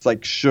test. It's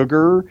like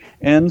sugar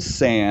and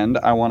sand.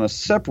 I want to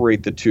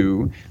separate the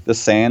two. The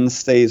sand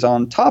stays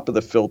on top of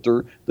the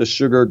filter. The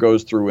sugar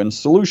goes through in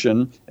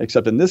solution,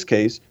 except in this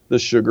case, the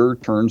sugar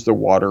turns the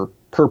water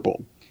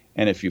purple.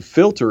 And if you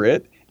filter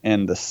it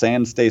and the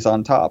sand stays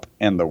on top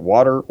and the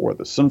water or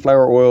the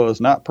sunflower oil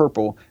is not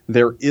purple,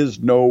 there is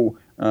no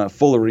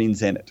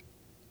fullerenes in it.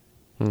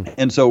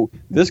 And so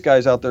this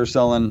guy's out there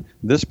selling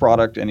this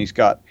product, and he's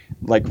got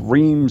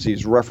reams.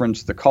 He's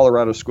referenced the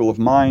Colorado School of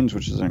Mines,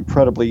 which is an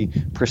incredibly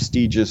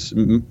prestigious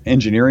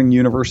engineering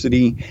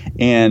university,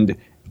 and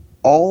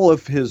all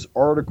of his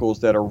articles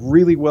that are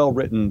really well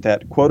written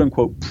that quote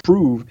unquote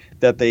prove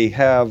that they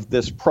have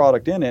this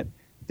product in it,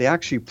 they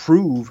actually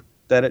prove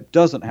that it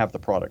doesn't have the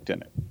product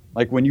in it.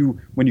 When you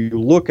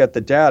look at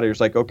the data, it's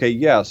okay,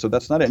 yeah, so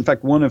that's not it. In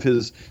fact, one of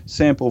his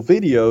sample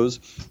videos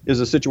is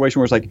a situation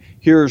where it's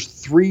here's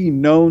 3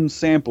 known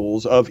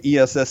samples of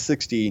ESS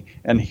 60,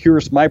 and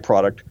here's my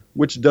product,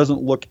 which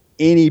doesn't look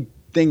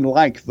anything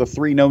like the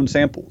 3 known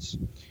samples.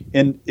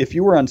 And if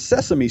you were on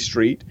Sesame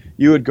Street,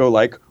 you would go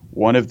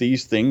one of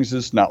these things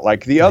is not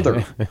like the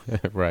other.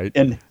 Right.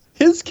 In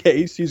his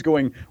case, he's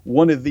going,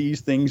 one of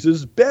these things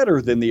is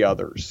better than the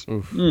others.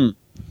 Oof.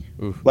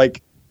 Oof.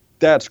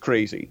 That's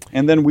crazy.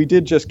 And then we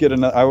did just get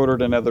I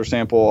ordered another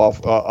sample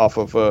off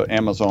of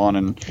Amazon,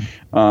 and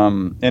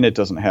it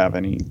doesn't have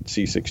any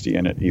C60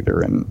 in it either.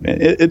 And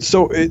it's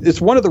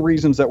one of the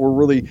reasons that we're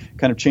really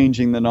kind of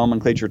changing the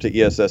nomenclature to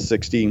ESS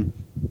 60.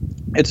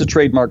 It's a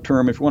trademark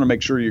term. If you want to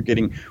make sure you're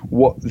getting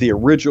what the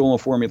original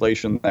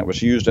formulation that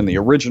was used in the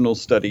original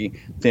study,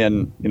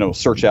 then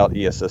search out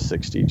ESS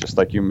 60, just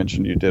like you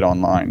mentioned you did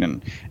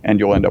online, and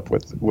you'll end up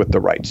with the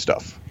right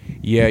stuff.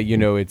 Yeah,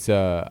 it's.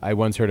 I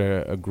once heard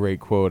a great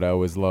quote I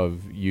always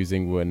love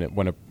using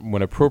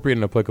when appropriate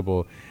and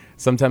applicable.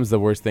 Sometimes the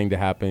worst thing to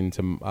happen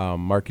to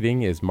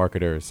marketing is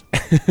marketers.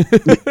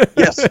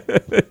 Yes.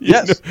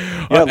 Yes.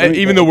 Yeah,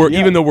 even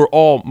though we're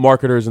all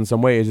marketers in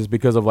some ways, is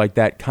because of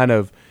that kind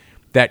of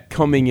that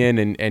coming in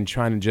and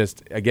trying to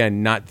just,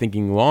 again, not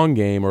thinking long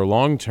game or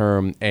long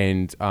term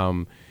and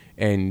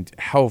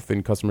health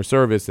and customer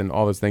service and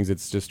all those things.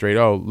 It's just straight,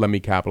 let me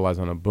capitalize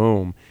on a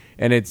boom.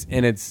 And it's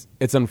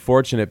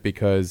unfortunate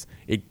because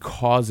it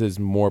causes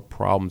more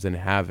problems and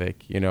havoc,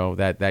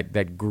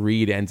 that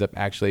greed ends up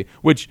actually,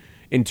 which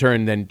in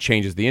turn then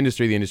changes the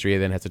industry. The industry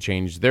then has to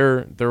change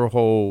their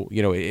whole,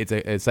 it's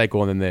a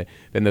cycle, and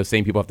then those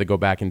same people have to go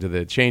back into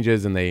the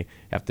changes, and they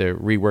have to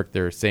rework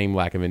their same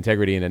lack of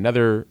integrity in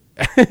another.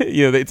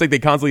 It's like they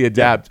constantly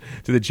adapt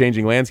to the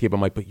changing landscape.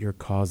 I'm like, but you're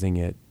causing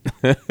it.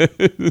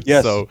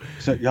 Yes. So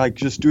like,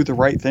 just do the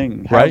right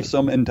thing. Have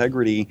some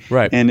integrity,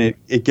 and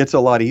it gets a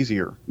lot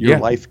easier. Your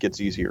life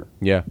gets easier.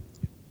 Yeah.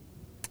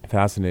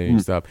 Fascinating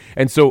stuff.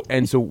 And so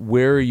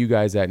where are you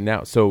guys at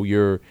now? So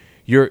you're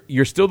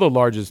still the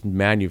largest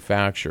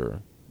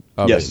manufacturer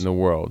of it in the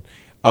world.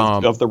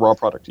 Of the raw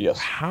product, yes.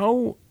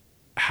 How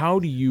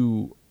do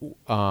you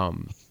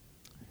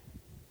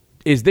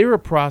is there a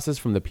process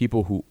from the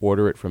people who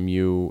order it from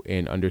you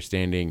in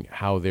understanding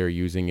how they're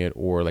using it,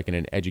 or like in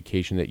an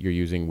education that you're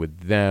using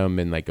with them,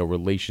 and like a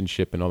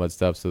relationship and all that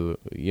stuff? So,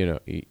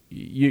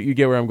 you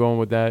get where I'm going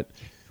with that?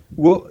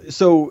 Well,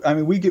 so I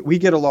mean, we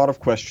get a lot of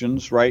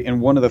questions, right?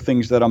 And one of the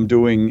things that I'm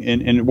doing,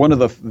 and one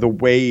of the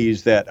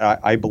ways that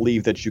I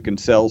believe that you can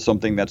sell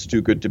something that's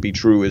too good to be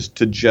true, is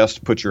to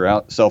just put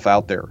yourself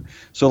out there.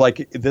 So,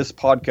 like, this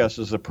podcast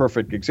is a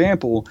perfect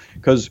example,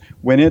 because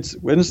when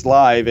it's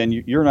live, and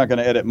you're not going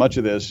to edit much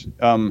of this,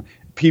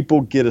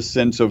 people get a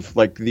sense of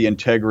like the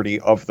integrity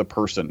of the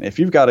person. If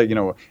you've got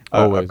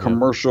a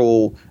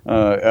commercial,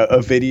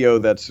 a video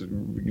that's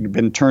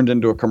been turned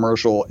into a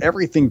commercial,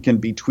 everything can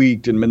be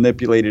tweaked and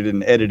manipulated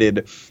and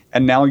edited,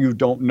 and now you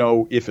don't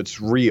know if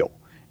it's real.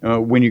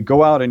 When you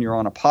go out and you're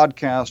on a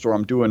podcast, or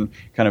I'm doing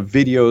kind of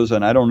videos,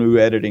 and I don't do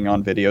editing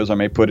on videos. I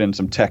may put in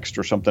some text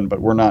or something,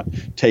 but we're not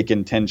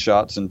taking 10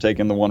 shots and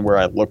taking the one where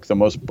I look the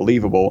most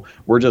believable.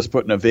 We're just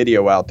putting a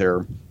video out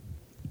there.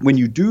 When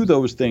you do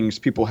those things,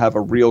 people have a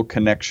real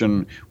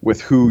connection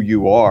with who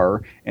you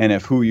are, and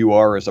if who you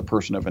are is a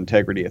person of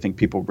integrity, I think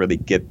people really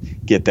get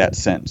that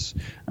sense.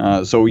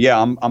 So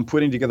yeah, I'm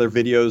putting together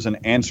videos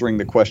and answering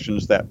the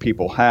questions that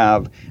people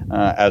have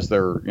as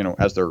they're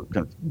kind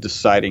of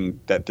deciding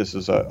that this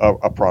is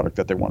a product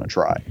that they want to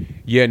try.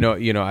 Yeah, no,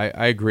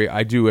 I agree.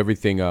 I do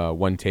everything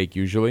one take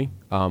usually.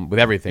 With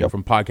everything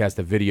from podcast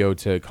to video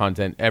to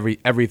content,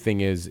 everything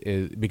is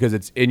because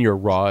it's in your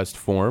rawest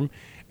form.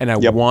 And I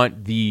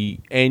want the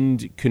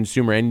end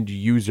consumer, end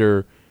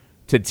user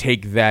to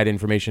take that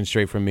information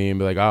straight from me and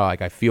be like, oh,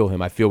 like I feel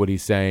him. I feel what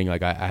he's saying.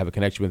 Like I have a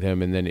connection with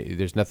him. And then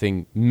there's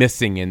nothing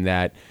missing in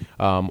that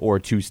or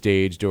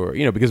two-staged or,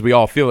 because we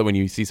all feel it when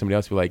you see somebody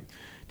else. You're like,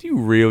 do you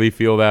really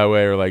feel that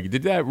way? Or like,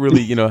 did that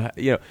really,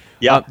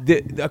 Yeah.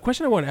 The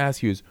question I want to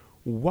ask you is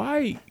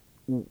why,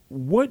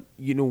 when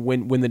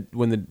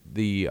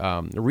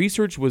the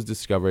research was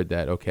discovered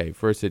that, okay,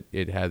 first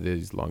it had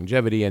this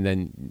longevity,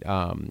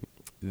 and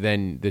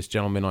then this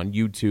gentleman on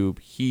YouTube,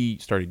 he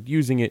started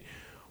using it.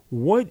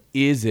 What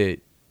is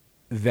it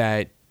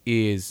that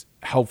is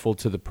helpful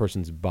to the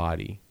person's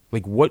body?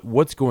 Like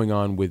what's going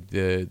on with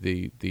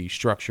the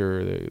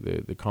structure,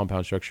 the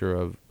compound structure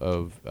of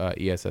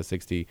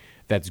ESS60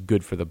 that's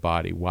good for the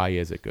body? Why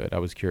is it good? I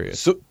was curious.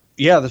 So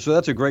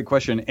that's a great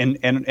question.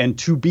 And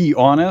to be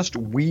honest,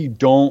 we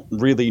don't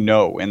really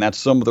know. And that's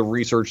some of the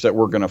research that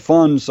we're going to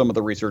fund, some of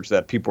the research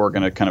that people are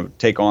going to kind of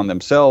take on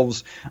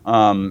themselves,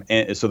 and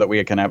so that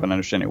we can have an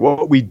understanding.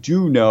 What we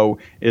do know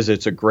is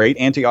it's a great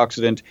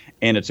antioxidant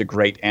and it's a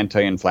great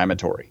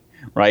anti-inflammatory,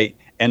 right?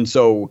 And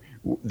so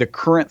the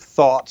current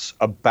thoughts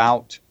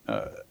about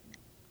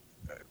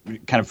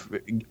kind of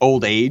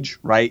old age,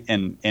 right,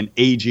 and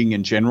aging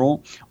in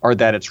general, are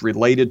that it's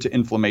related to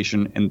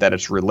inflammation and that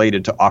it's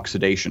related to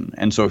oxidation.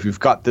 And so if you've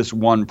got this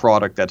one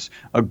product that's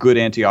a good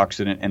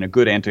antioxidant and a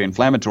good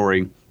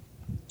anti-inflammatory,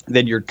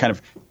 then you're kind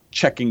of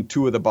checking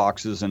two of the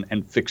boxes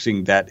and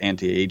fixing that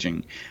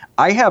anti-aging.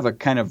 I have a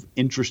kind of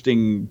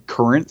interesting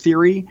current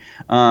theory,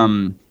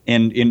 and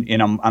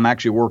I'm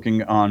actually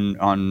working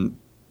on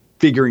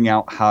figuring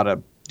out how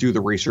to do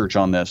the research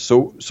on this.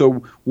 So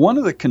one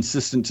of the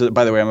consistent,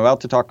 by the way, I'm about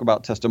to talk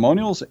about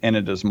testimonials, and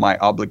it is my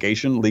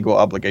legal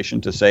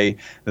obligation to say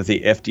that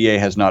the FDA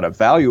has not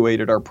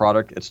evaluated our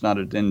product. It's not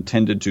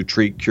intended to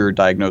treat, cure,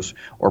 diagnose,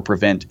 or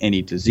prevent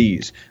any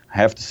disease. I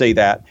have to say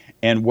that.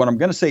 And what I'm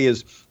going to say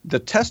is the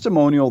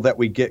testimonial that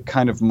we get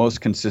kind of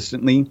most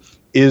consistently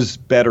is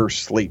better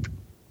sleep.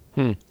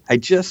 I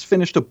just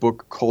finished a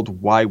book called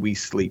Why We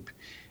Sleep.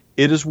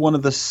 It is one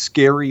of the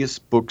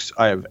scariest books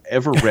I have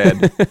ever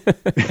read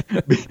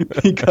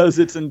because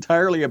it's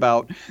entirely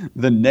about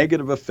the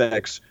negative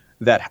effects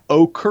that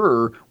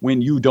occur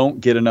when you don't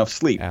get enough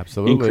sleep.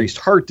 Absolutely. Increased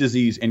heart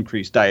disease,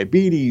 increased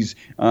diabetes,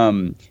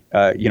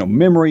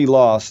 memory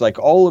loss, like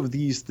all of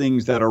these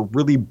things that are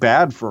really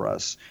bad for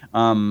us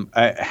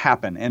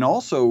happen. And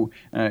also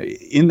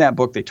in that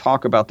book, they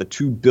talk about the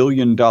 $2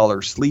 billion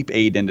sleep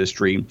aid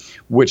industry,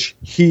 which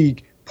he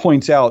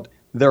points out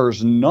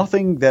there's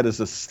nothing that is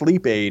a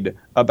sleep aid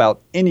about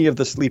any of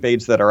the sleep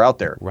aids that are out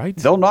there. Right.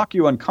 They'll knock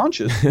you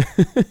unconscious,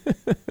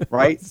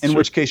 right? In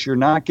which case you're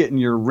not getting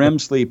your REM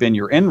sleep and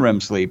your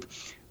NREM sleep,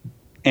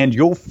 and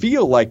you'll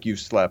feel like you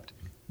slept,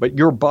 but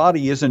your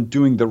body isn't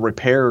doing the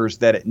repairs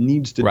that it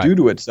needs to do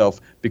to itself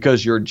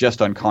because you're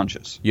just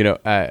unconscious.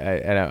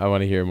 I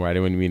want to hear more. I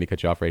didn't mean to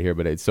cut you off right here,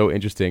 but it's so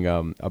interesting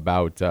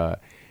about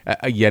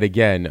yet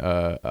again,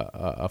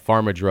 a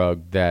pharma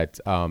drug that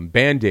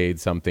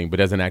band-aids something but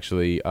doesn't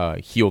actually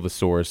heal the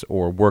source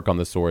or work on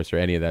the source or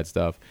any of that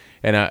stuff.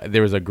 And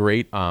there was a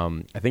great, I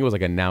think it was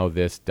like a Now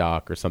This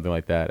doc or something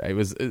like that. It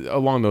was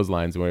along those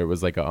lines where it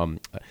was like it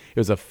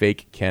was a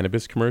fake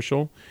cannabis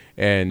commercial.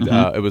 And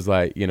it was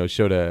like,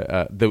 showed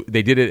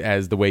they did it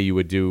as the way you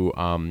would do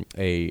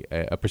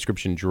a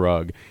prescription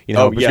drug.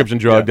 A prescription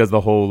drug does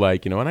the whole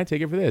and I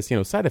take it for this,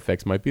 side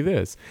effects might be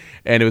this.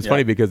 And it was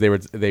funny because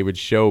they would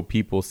show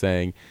people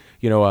saying,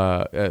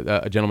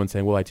 a gentleman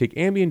saying, well, I take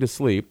Ambien to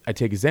sleep, I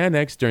take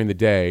Xanax during the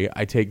day,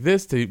 I take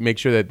this to make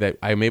sure that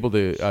I'm able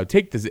to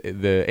take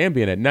the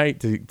Ambien at night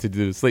to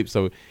do sleep.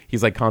 So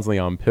he's like constantly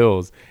on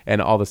pills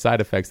and all the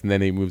side effects. And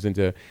then he moves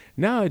into,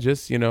 now I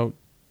just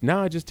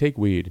take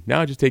weed.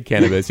 Now I just take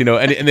cannabis, and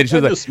then it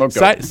shows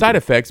that side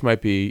effects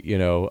might be,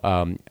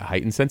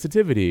 heightened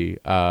sensitivity,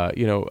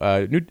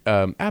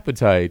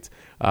 appetite,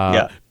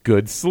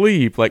 good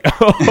sleep, like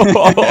all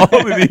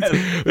of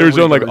these. They were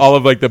showing like all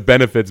of like the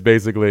benefits,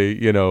 basically,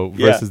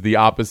 versus the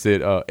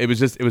opposite. It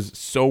was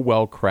so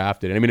well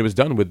crafted. And I mean, it was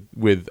done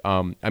with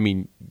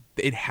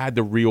it had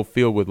the real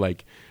feel with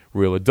like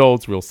real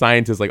adults, real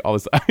scientists, like all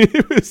this.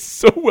 It was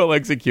so well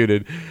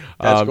executed.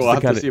 That's cool. I'll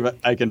have to see if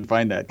I can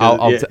find that.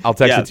 I'll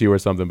text it to you or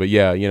something. But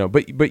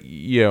but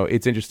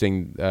it's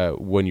interesting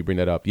when you bring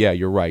that up. Yeah,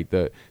 you're right.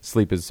 The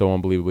sleep is so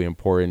unbelievably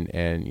important,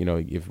 and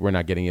if we're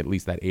not getting at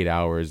least that 8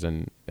 hours,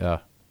 and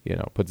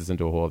puts us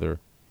into a whole other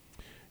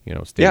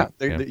state.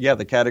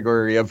 The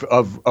category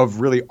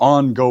of really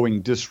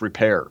ongoing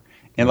disrepair.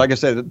 And like I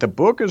said, the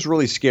book is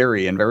really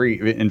scary and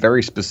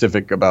very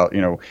specific about,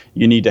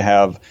 you need to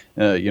have,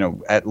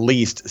 at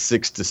least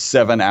 6 to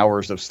 7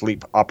 hours of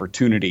sleep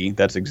opportunity.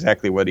 That's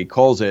exactly what he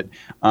calls it,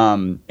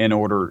 in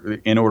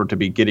order to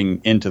be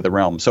getting into the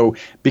realm. So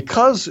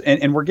because,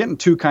 and we're getting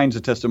two kinds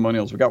of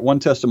testimonials. We've got one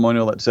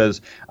testimonial that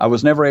says, I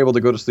was never able to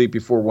go to sleep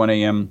before 1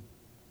 a.m.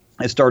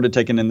 I started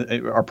taking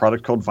our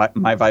product called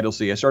My Vital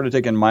C. I started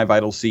taking My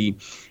Vital C,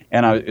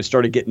 and I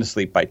started getting to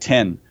sleep by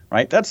 10.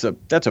 Right, that's a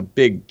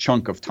big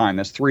chunk of time.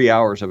 That's 3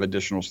 hours of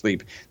additional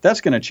sleep. That's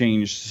going to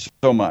change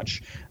so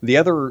much. The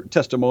other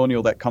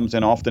testimonial that comes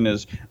in often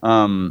is,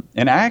 and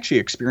I actually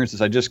experienced this.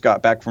 I just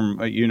got back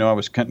from, I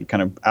was kind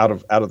of out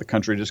of the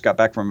country. Just got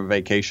back from a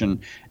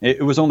vacation.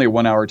 It was only a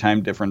 1 hour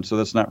time difference, so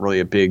that's not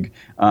really a big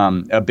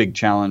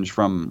challenge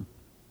from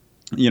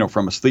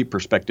a sleep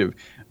perspective.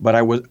 But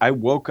I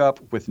woke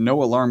up with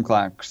no alarm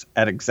clocks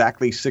at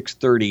exactly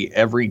 6:30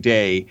 every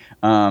day,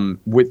 and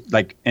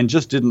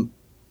just didn't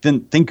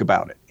think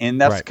about it.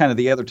 And that's kind of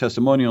the other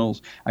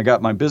testimonials. I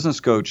got my business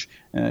coach.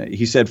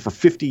 He said for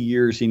 50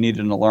 years he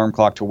needed an alarm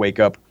clock to wake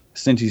up.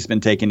 Since he's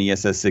been taking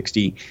ESS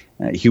 60,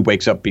 he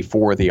wakes up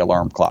before the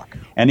alarm clock.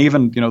 And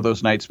even,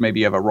 those nights, maybe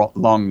you have a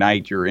long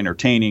night, you're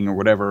entertaining or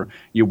whatever,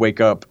 you wake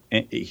up,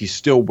 and he's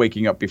still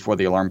waking up before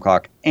the alarm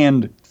clock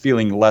and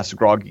feeling less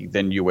groggy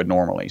than you would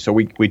normally. So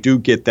we do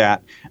get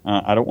that.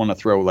 I don't want to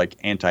throw like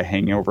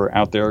anti-hangover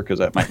out there because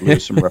that might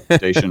lose some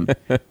reputation.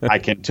 I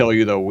can tell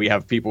you, though, we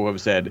have people who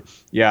have said,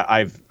 yeah,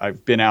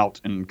 I've been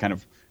out and kind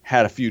of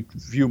had a few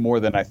more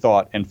than I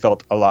thought and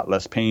felt a lot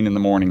less pain in the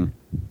morning.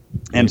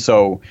 And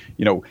so,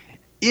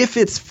 if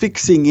it's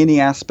fixing any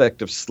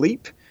aspect of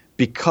sleep,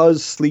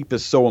 because sleep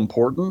is so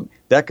important,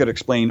 that could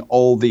explain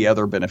all the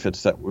other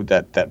benefits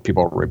that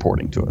people are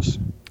reporting to us.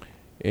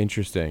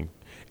 Interesting.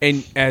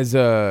 And as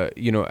I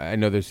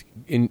know there's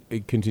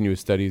continuous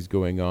studies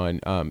going on.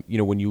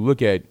 When you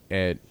look at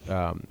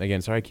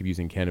again, sorry I keep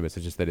using cannabis.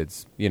 It's just that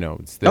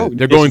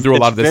they're going through a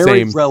lot of the same.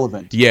 Very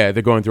relevant. Yeah,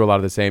 they're going through a lot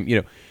of the same.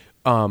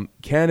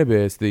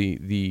 Cannabis,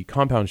 the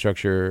compound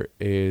structure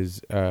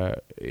is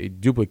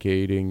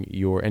duplicating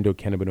your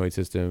endocannabinoid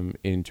system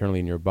internally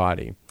in your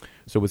body.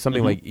 So with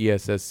something like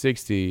ESS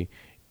 60,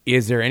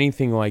 is there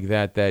anything like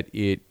that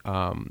it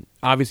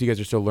obviously you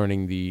guys are still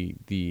learning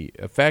the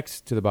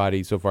effects to the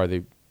body. So far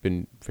they've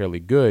been fairly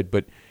good,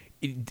 but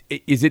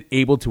is it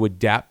able to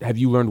adapt? Have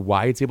you learned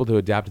why it's able to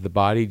adapt to the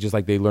body, just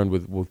like they learned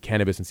with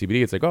cannabis and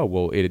CBD? It's like, oh,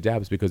 well, it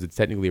adapts because it's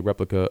technically a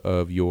replica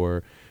of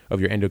your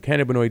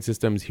endocannabinoid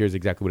systems. Here's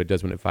exactly what it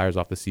does when it fires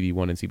off the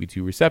CB1 and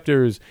CB2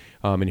 receptors,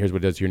 and here's what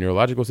it does to your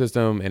neurological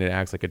system, and it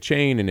acts like a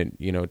chain, and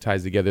it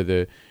ties together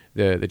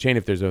the chain.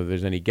 If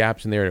there's any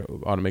gaps in there, it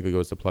automatically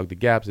goes to plug the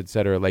gaps,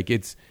 etc. Like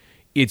it's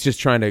just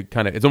trying to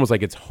kind of, it's almost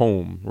like it's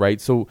home, right?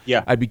 So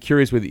yeah. I'd be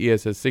curious with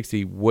ESS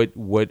 60, what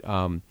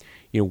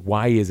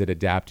why is it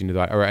adapting to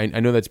that? Or I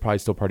know that's probably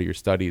still part of your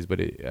studies, but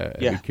I'd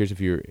be curious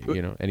if you're,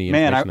 any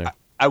information there.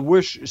 I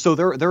wish so.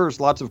 There's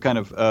lots of kind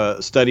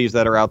of studies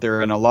that are out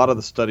there, and a lot of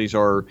the studies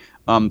are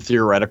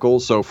theoretical.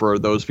 So for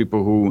those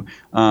people who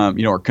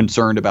are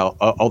concerned about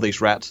all these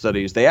rat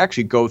studies, they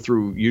actually go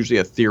through usually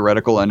a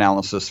theoretical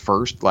analysis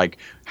first, like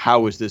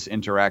how is this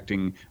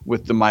interacting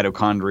with the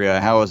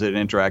mitochondria? How is it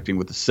interacting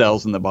with the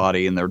cells in the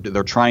body? And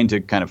they're trying to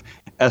kind of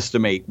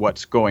estimate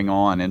what's going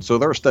on. And so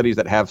there are studies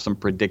that have some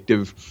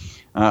predictive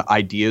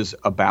ideas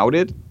about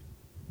it.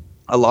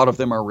 A lot of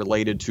them are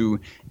related to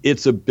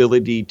its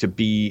ability to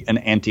be an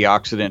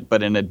antioxidant,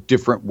 but in a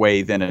different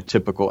way than a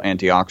typical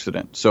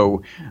antioxidant.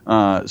 So,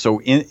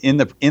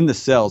 in the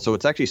cell, so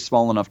it's actually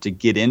small enough to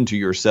get into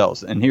your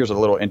cells. And here's a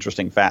little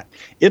interesting fact: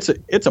 it's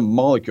a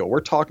molecule.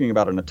 We're talking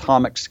about an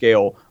atomic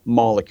scale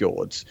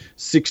molecule. It's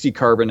 60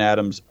 carbon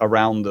atoms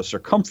around the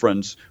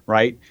circumference,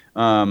 right?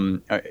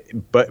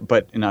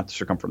 But not the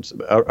circumference,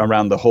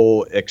 around the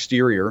whole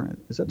exterior.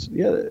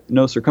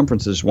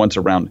 Circumference is once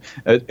around.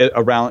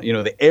 Around,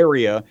 the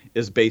area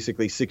is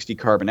basically 60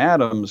 carbon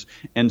atoms,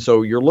 and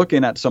so you're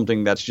looking at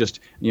something that's just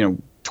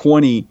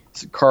 20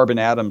 carbon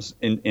atoms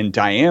in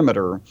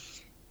diameter.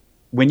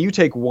 When you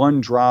take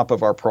one drop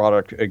of our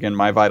product, again,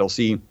 My Vital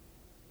C,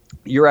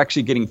 you're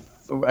actually getting,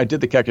 I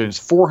did the calculations,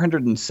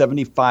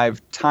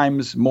 475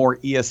 times more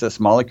ESS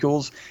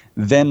molecules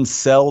than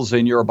cells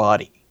in your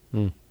body.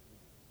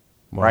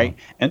 Wow. Right?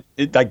 And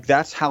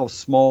that's how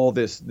small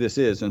this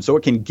is. And so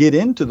it can get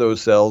into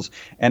those cells,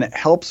 and it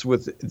helps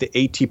with the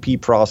ATP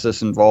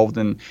process involved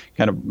in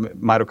kind of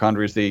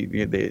mitochondria, is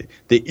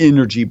the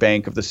energy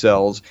bank of the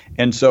cells.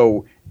 And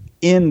so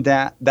in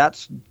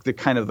that's the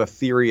kind of the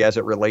theory as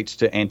it relates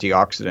to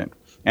antioxidant.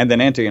 And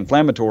then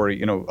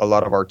anti-inflammatory, a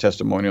lot of our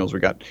testimonials, we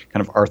got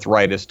kind of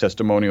arthritis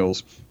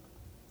testimonials.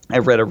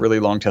 I've read a really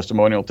long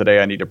testimonial today.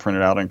 I need to print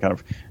it out and kind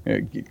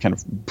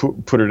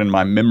of put it in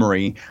my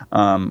memory,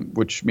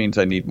 which means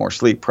I need more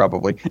sleep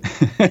probably.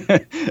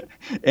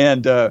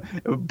 And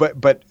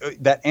but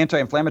that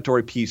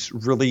anti-inflammatory piece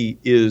really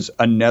is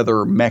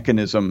another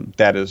mechanism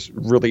that is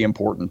really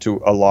important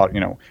to a lot.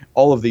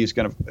 All of these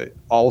kind of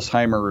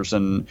Alzheimer's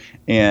and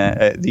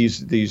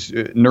these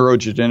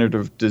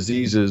neurodegenerative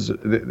diseases.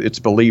 It's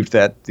believed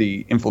that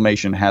the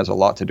inflammation has a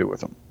lot to do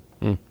with them.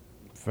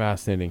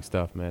 Fascinating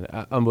stuff, man.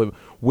 Unbelievable.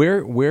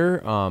 Where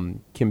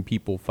can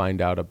people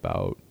find out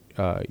about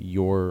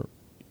your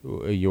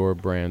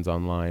brands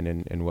online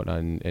and whatnot,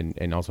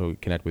 and also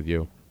connect with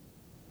you?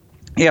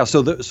 Yeah,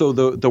 so the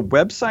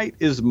website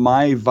is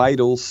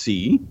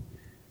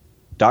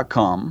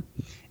myvitalc.com.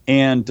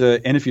 And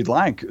if you'd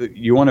like,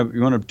 you want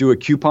to do a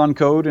coupon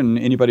code, and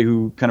anybody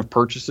who kind of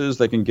purchases,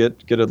 they can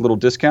get a little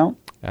discount.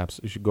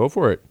 Absolutely, you should go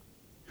for it.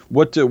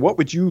 What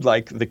would you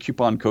like the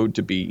coupon code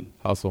to be?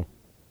 Hustle.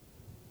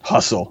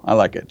 I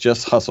like it.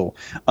 Just hustle.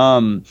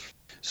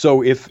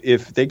 So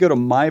if they go to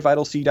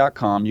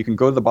myvitalc.com, you can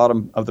go to the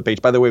bottom of the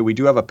page. By the way, we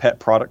do have a pet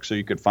product, so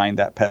you could find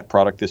that pet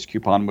product. This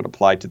coupon would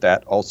apply to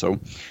that also.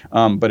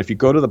 But if you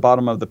go to the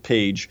bottom of the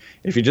page,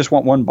 if you just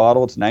want one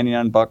bottle, it's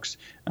 $99.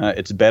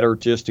 It's better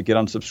just to get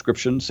on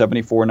subscription,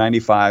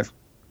 $74.95.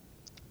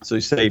 So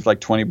you save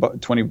like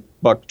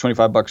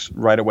 $25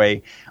 right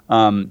away,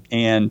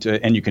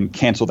 and you can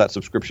cancel that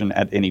subscription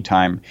at any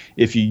time.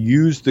 If you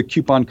use the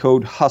coupon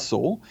code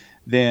HUSTLE,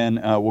 then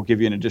we'll give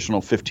you an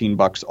additional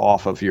 $15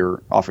 off of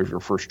your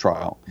first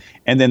trial,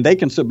 and then they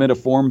can submit a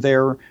form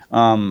there.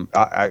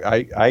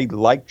 I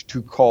like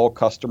to call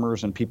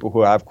customers and people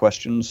who have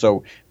questions,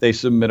 so they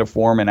submit a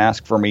form and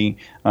ask for me.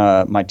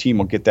 My team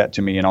will get that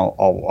to me, and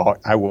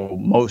I will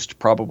most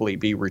probably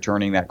be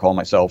returning that call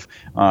myself.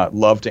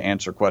 Love to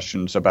answer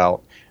questions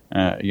about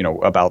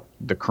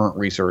the current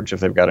research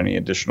if they've got any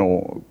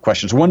additional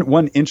questions.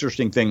 One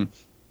interesting thing.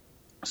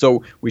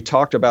 So we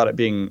talked about it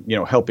being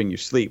helping you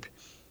sleep.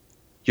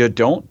 You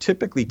don't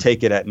typically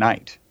take it at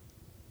night.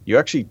 You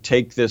actually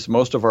take this.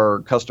 Most of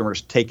our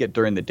customers take it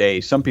during the day.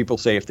 Some people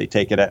say if they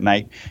take it at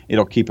night,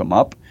 it'll keep them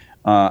up.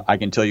 I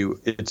can tell you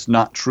it's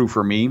not true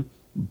for me,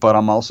 but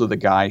I'm also the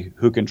guy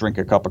who can drink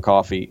a cup of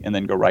coffee and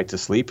then go right to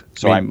sleep.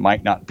 So I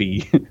might not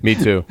be me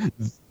too.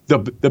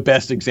 the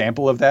best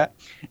example of that.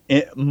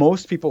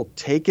 Most people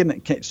take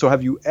it. So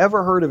have you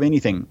ever heard of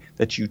anything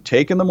that you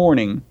take in the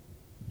morning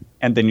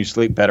and then you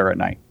sleep better at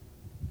night?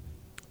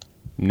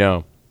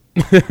 No.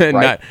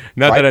 Right?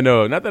 Not that I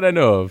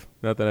know of.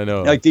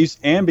 Like these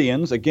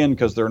Ambiens, again,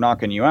 because they're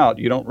knocking you out.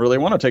 You don't really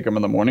want to take them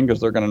in the morning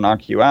because they're going to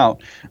knock you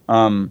out.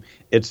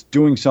 It's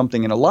doing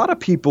something, and a lot of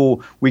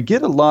people, we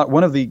get a lot.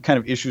 One of the kind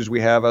of issues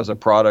we have as a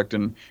product,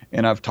 and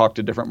I've talked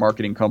to different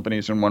marketing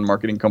companies, and one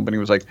marketing company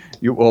was like,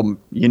 when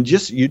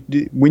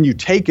you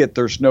take it,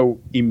 there's no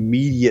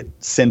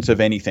immediate sense of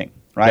anything,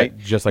 right?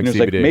 Just like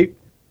CBD.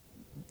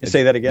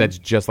 Say that again. That's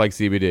just like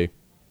CBD.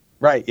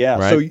 Right, yeah.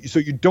 Right? So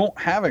you don't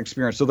have an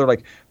experience. So they're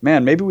like,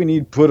 man, maybe we need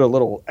to put a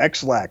little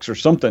X-Lax or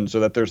something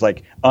so that there's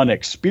like an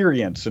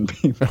experience and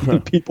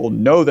people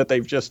know that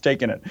they've just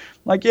taken it.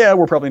 Like, yeah,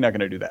 we're probably not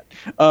going to do that.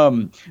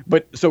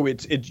 But so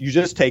it's you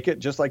just take it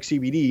just like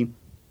CBD.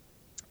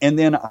 And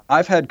then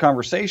I've had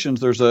conversations.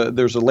 There's a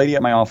lady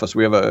at my office.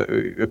 We have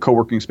a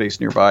co-working space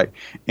nearby,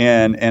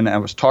 and I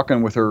was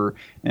talking with her,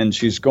 and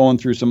she's going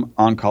through some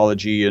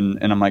oncology,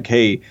 and I'm like,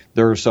 hey,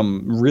 there are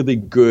some really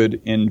good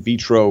in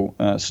vitro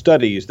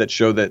studies that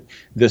show that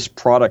this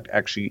product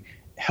actually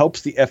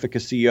helps the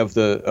efficacy of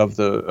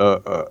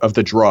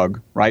the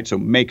drug, right? So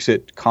makes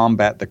it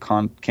combat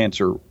the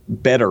cancer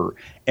better,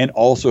 and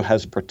also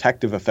has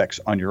protective effects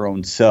on your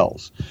own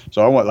cells.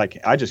 So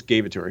I just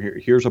gave it to her.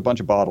 Here's a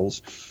bunch of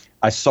bottles.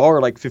 I saw her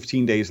like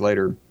 15 days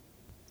later. I'm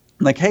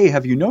like, hey,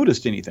 have you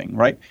noticed anything,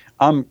 right?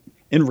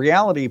 In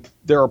reality,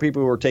 there are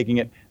people who are taking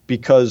it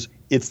because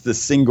it's the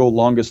single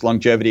longest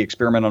longevity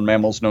experiment on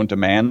mammals known to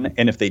man.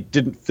 And if they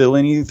didn't feel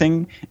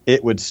anything,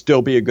 it would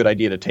still be a good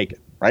idea to take it,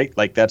 right?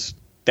 Like that's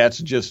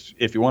just,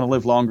 if you want to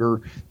live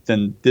longer,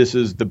 then this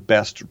is the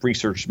best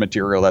research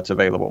material that's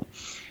available.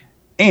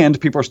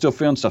 And people are still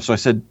feeling stuff. So I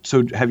said,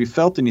 so have you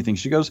felt anything?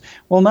 She goes,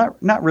 well,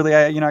 not really.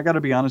 I got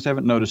to be honest. I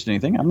haven't noticed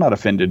anything. I'm not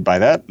offended by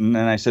that. And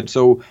then I said,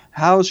 so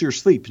how's your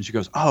sleep? And she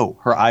goes, oh,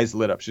 her eyes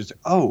lit up. She said,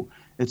 oh,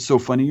 it's so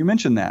funny you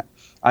mentioned that.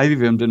 I've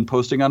even been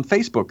posting on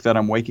Facebook that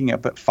I'm waking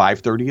up at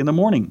 5:30 in the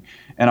morning.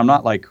 And I'm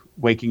not like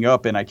waking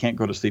up and I can't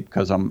go to sleep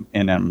because I'm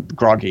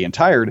groggy and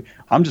tired.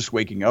 I'm just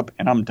waking up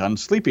and I'm done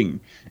sleeping.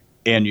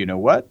 And you know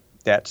what?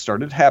 That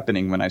started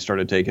happening when I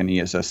started taking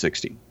ESS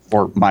 60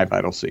 or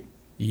MyVital-C.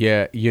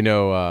 Yeah,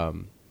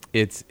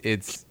 it's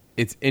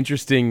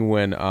interesting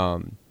when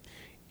and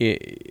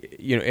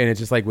it's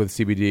just like with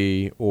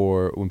CBD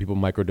or when people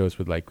microdose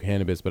with like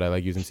cannabis, but I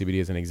like using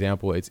CBD as an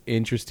example. It's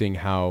interesting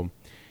how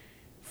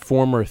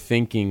former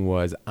thinking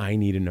was, I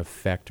need an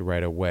effect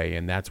right away,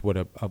 and that's what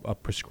a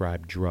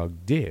prescribed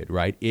drug did,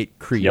 right? It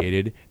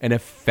created an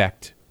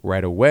effect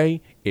right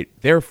away.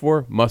 It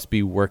therefore must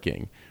be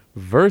working.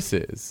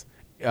 Versus,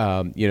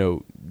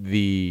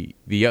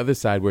 the other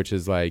side, which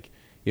is like,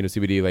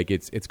 CBD, like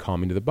it's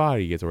calming to the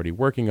body. It's already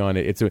working on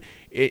it.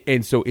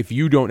 And so if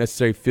you don't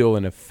necessarily feel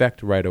an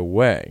effect right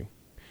away,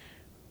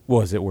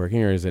 well, is it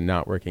working or is it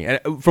not working?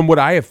 And from what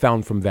I have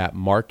found from that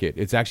market,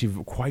 it's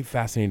actually quite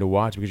fascinating to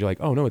watch because you're like,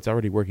 oh no, it's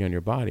already working on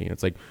your body. And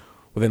it's like,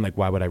 well then like,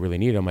 why would I really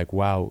need it? I'm like,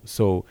 wow.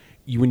 So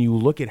when you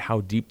look at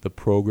how deep the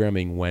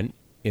programming went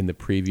in the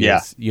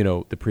previous,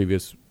 the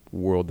previous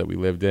world that we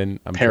lived in,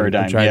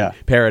 paradigm.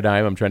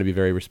 I'm trying to be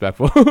very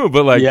respectful,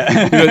 but like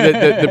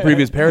the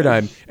previous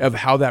paradigm of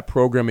how that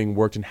programming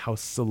worked and how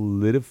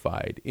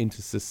solidified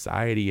into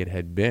society it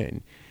had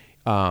been.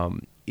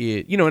 And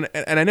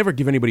I never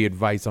give anybody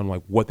advice on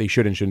like what they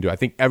should and shouldn't do. I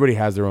think everybody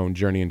has their own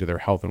journey into their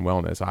health and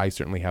wellness. I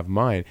certainly have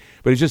mine,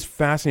 but it's just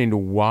fascinating to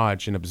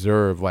watch and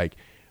observe like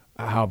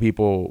how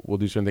people will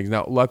do certain things.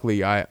 Now,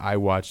 luckily, I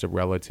watched a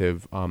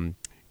relative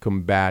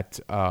combat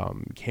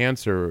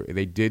cancer.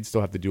 They did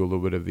still have to do a little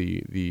bit of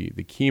the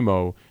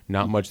chemo,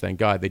 not much, thank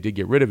God. They did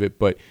get rid of it,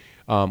 but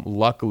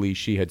luckily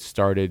she had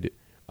started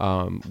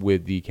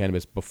with the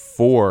cannabis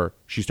before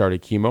she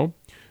started chemo.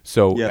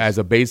 So as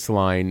a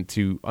baseline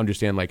to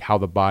understand like how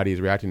the body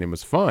is reacting, it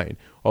was fine.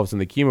 All of a sudden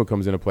the chemo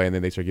comes into play and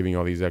then they start giving you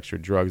all these extra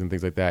drugs and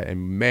things like that.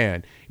 And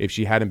man, if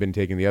she hadn't been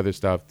taking the other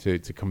stuff to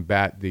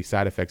combat the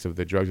side effects of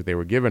the drugs that they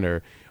were giving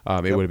her,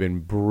 it would have been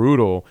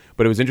brutal.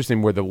 But it was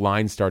interesting where the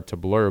lines start to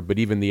blur. But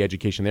even the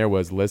education there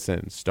was,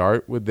 listen,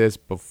 start with this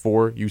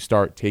before you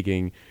start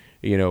taking,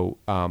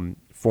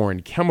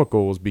 foreign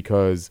chemicals,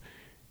 because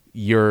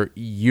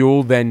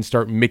you'll then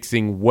start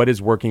mixing what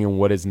is working and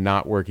what is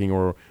not working,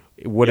 or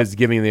what is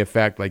giving the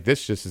effect. Like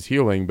this just is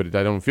healing, but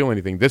I don't feel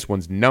anything. This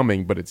one's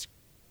numbing, but it's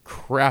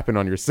crapping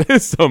on your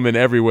system in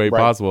every way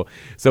possible.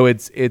 So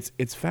it's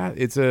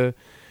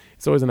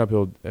always an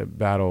uphill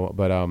battle.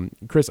 But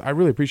Chris, I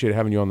really appreciate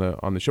having you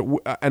on the show.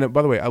 And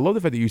by the way, I love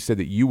the fact that you said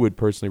that you would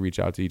personally reach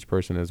out to each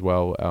person as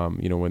well.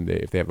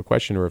 If they have a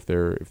question or if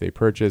they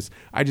purchase.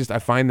 I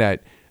find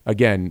that,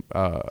 again,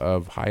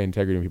 of high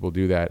integrity when people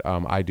do that.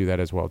 I do that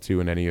as well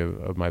too in any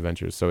of my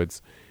ventures. So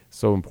it's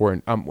so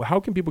important.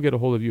 How can people get a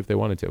hold of you if they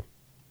wanted to?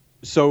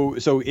 So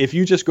if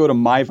you just go to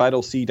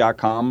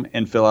myvitalc.com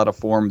and fill out a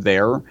form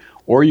there,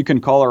 or you can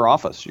call our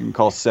office. You can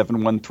call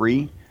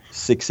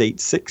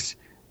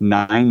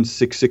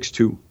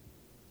 713-686-9662.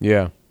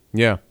 Yeah.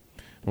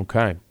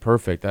 Okay,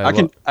 perfect. I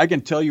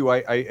can tell you,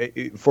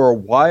 I for a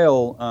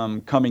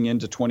while coming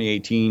into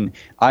 2018,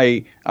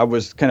 I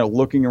was kind of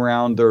looking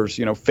around. There's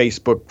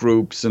Facebook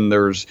groups and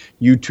there's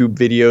YouTube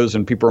videos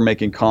and people are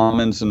making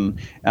comments, and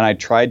I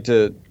tried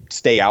to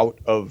stay out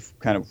of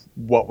kind of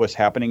what was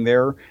happening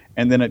there.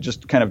 And then it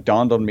just kind of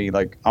dawned on me,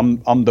 like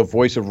I'm the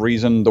voice of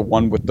reason, the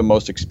one with the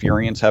most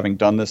experience, having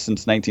done this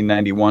since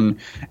 1991.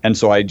 And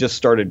so I just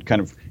started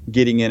kind of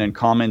getting in and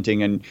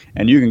commenting, and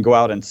you can go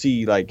out and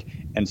see, like,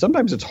 and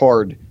sometimes it's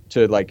hard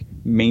to like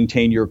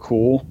maintain your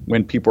cool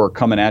when people are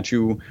coming at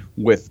you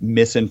with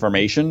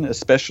misinformation,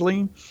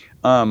 especially.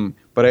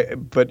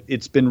 But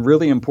it's been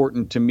really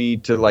important to me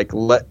to like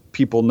let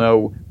people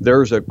know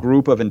there's a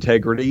group of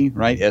integrity,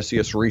 right?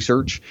 SES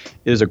Research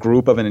is a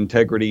group of an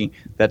integrity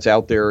that's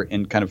out there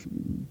and kind of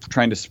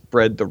trying to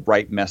spread the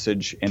right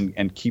message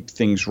and keep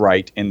things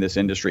right in this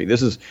industry.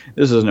 This is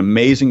an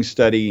amazing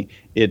study.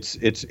 It's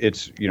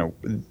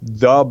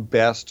the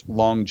best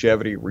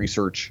longevity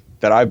research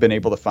that I've been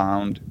able to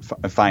find.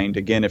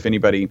 Again, if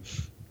anybody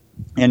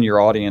in your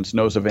audience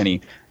knows of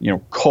any,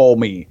 call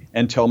me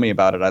and tell me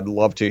about it. I'd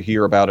love to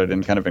hear about it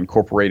and kind of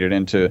incorporate it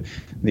into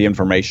the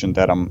information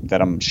that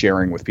I'm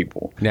sharing with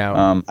people.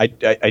 Now, I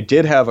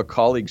did have a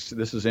colleague.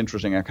 This is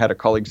interesting. I had a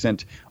colleague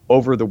sent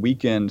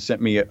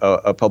me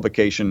a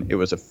publication. It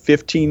was a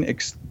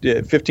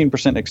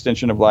 15%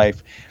 extension of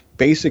life.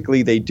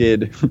 Basically, they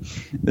did.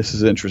 This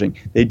is interesting.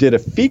 They did a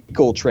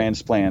fecal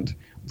transplant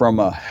from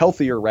a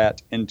healthier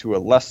rat into a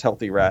less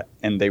healthy rat,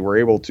 and they were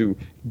able to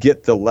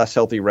get the less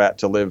healthy rat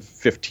to live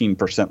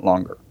 15%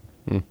 longer.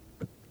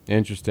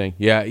 Interesting.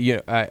 Yeah,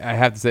 I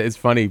have to say it's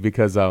funny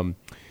because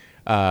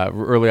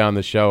early on in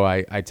the show,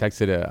 I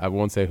texted I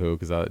won't say who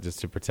because just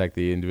to protect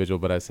the individual,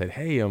 but I said,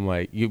 hey, I'm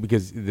like,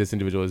 because this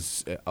individual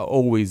is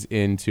always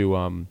into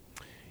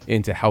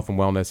health and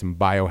wellness and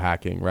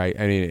biohacking, right?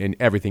 I mean, and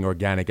everything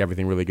organic,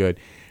 everything really good.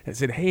 And I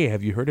said, hey,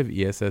 have you heard of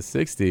ESS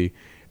 60?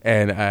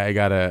 And I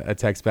got a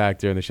text back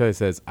during the show that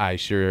says, I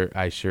sure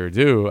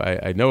do.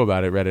 I know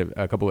about it. Read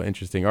a couple of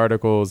interesting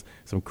articles,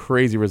 some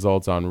crazy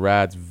results on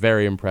rats.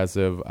 Very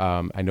impressive.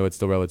 I know it's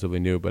still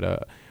relatively new,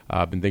 but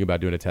I've been thinking about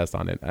doing a test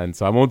on it. And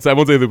so I won't say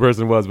who the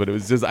person was, but it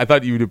was just, I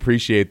thought you would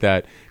appreciate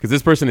that because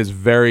this person is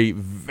very,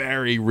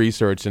 very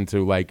researched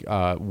into like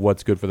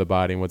what's good for the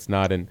body and what's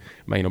not. And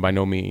by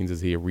no means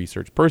is he a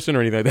research person or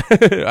anything like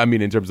that. I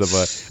mean, in terms of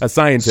a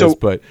scientist,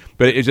 but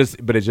it's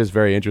just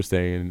very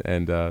interesting.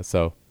 And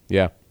so,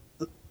 yeah.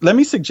 Let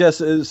me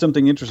suggest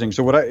something interesting.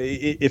 So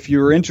if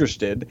you're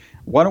interested,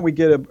 why don't we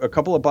get a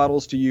couple of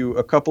bottles to you,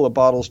 a couple of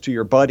bottles to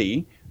your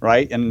buddy,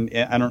 right? And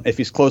I don't, if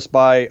he's close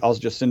by, I'll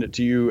just send it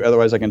to you.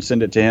 Otherwise, I can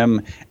send it to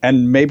him.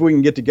 And maybe we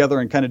can get together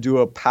and kind of do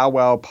a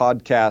powwow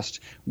podcast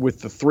with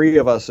the three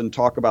of us and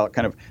talk about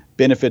kind of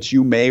benefits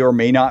you may or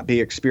may not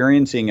be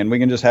experiencing. And we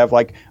can just have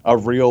like a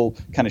real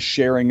kind of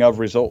sharing of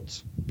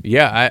results.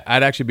 Yeah,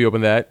 I'd actually be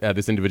open to that.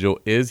 This individual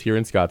is here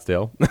in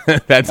Scottsdale.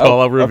 That's all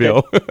I'll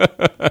reveal. Okay.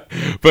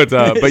 but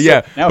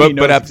yeah, so now he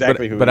knows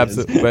exactly who it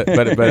is.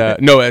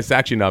 but no, it's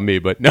actually not me.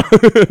 But no,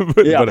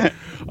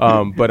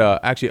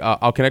 actually,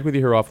 I'll connect with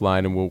you here offline,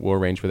 and we'll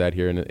arrange for that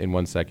here in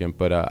 1 second.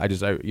 But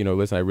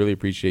listen, I really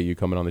appreciate you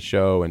coming on the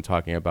show and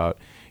talking about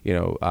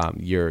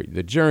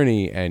the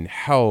journey and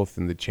health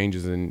and the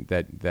changes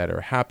that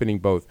are happening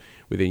both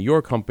within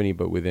your company,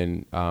 but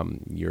within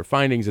your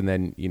findings, and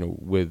then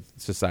with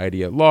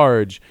society at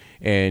large,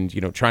 and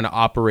trying to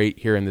operate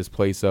here in this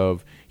place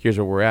of here's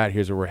where we're at,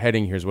 here's where we're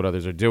heading, here's what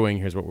others are doing,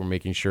 here's what we're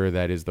making sure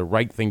that is the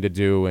right thing to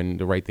do and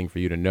the right thing for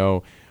you to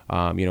know.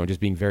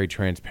 Just being very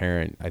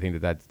transparent. I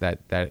think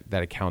that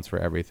accounts for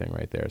everything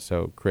right there.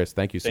 So, Chris,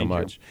 thank you so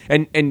much.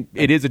 And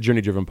it is a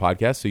journey-driven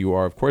podcast, so you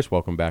are, of course,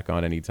 welcome back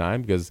on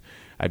anytime because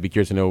I'd be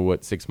curious to know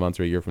what 6 months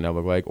or a year from now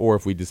look like, or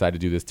if we decide to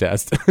do this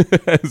test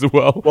as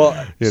well.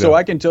 Well, so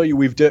I can tell you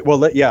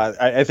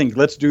I think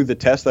let's do the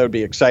test. That would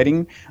be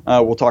exciting.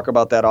 We'll talk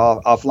about that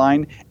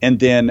offline, and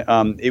then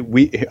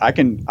I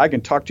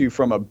can talk to you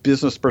from a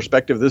business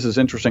perspective. This is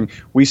interesting.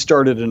 We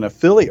started an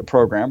affiliate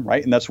program,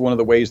 right? And that's one of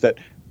the ways that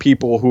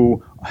people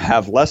who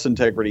have less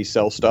integrity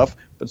sell stuff,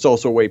 but it's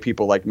also a way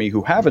people like me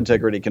who have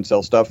integrity can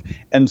sell stuff.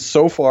 And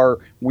so far,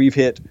 we've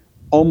hit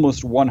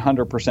almost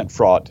 100%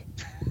 fraud.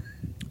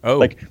 Oh,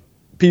 like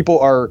people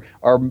are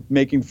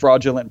making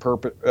fraudulent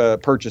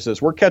purchases.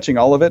 We're catching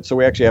all of it, so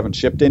we actually haven't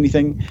shipped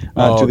anything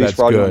to these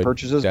fraudulent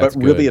purchases. But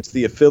really, it's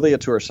the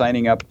affiliates who are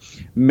signing up,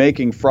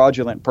 making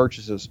fraudulent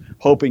purchases,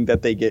 hoping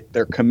that they get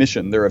their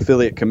commission, their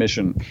affiliate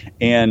commission,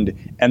 and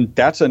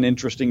that's an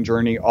interesting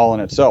journey all in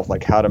itself.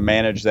 Like how to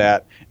manage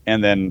that,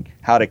 and then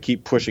how to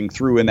keep pushing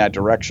through in that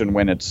direction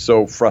when it's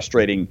so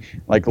frustrating.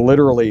 Like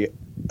literally,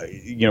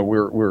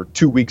 we're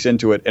 2 weeks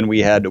into it, and we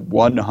had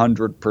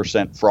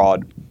 100%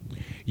 fraud.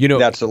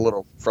 That's a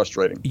little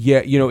frustrating.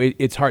 Yeah,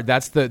 it's hard.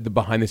 That's the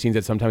behind the scenes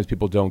that sometimes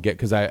people don't get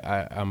because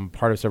I'm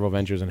part of several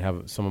ventures and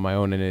have some of my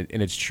own, and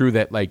it's true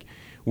that like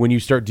when you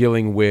start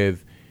dealing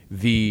with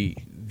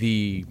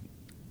some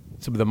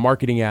of the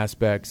marketing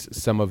aspects,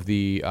 some of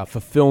the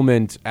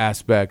fulfillment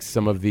aspects,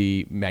 some of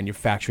the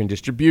manufacturing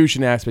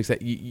distribution aspects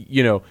that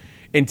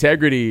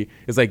integrity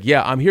is like,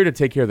 yeah, I'm here to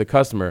take care of the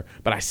customer,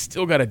 but I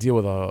still got to deal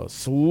with a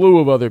slew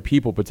of other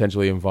people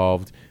potentially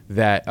involved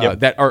that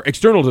that are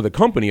external to the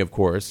company, of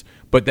course,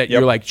 but that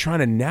you're like trying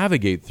to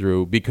navigate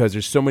through because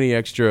there's so many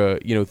extra,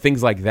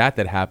 things like that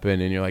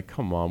happen, and you're like,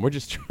 come on, we're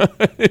just trying,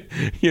 but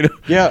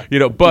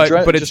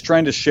it's just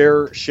trying to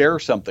share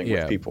something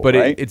with people, but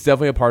right? It's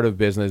definitely a part of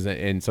business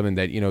and something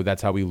that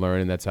that's how we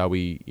learn and that's how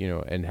we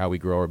and how we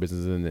grow our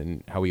business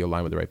and how we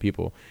align with the right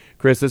people.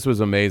 Chris, this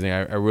was amazing.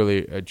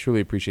 I truly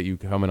appreciate you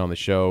coming on the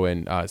show,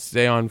 and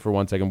stay on for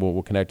 1 second.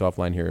 We'll connect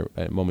offline here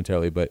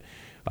momentarily, but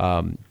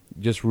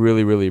just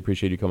really, really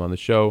appreciate you coming on the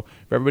show.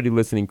 For everybody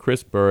listening,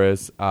 Chris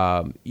Burres,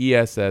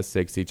 ESS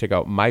 60. Check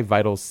out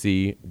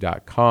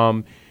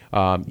myvitalc.com.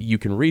 You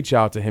can reach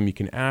out to him. You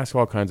can ask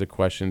all kinds of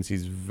questions.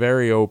 He's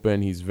very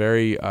open. He's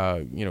very,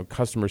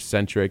 customer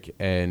centric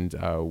and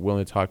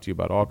willing to talk to you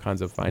about all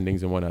kinds of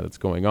findings and whatnot that's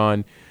going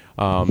on.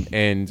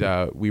 And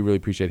we really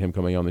appreciate him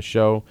coming on the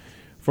show.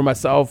 For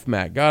myself,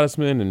 Matt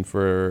Gottesman, and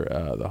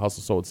for the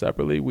Hustle Sold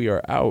Separately, we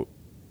are out.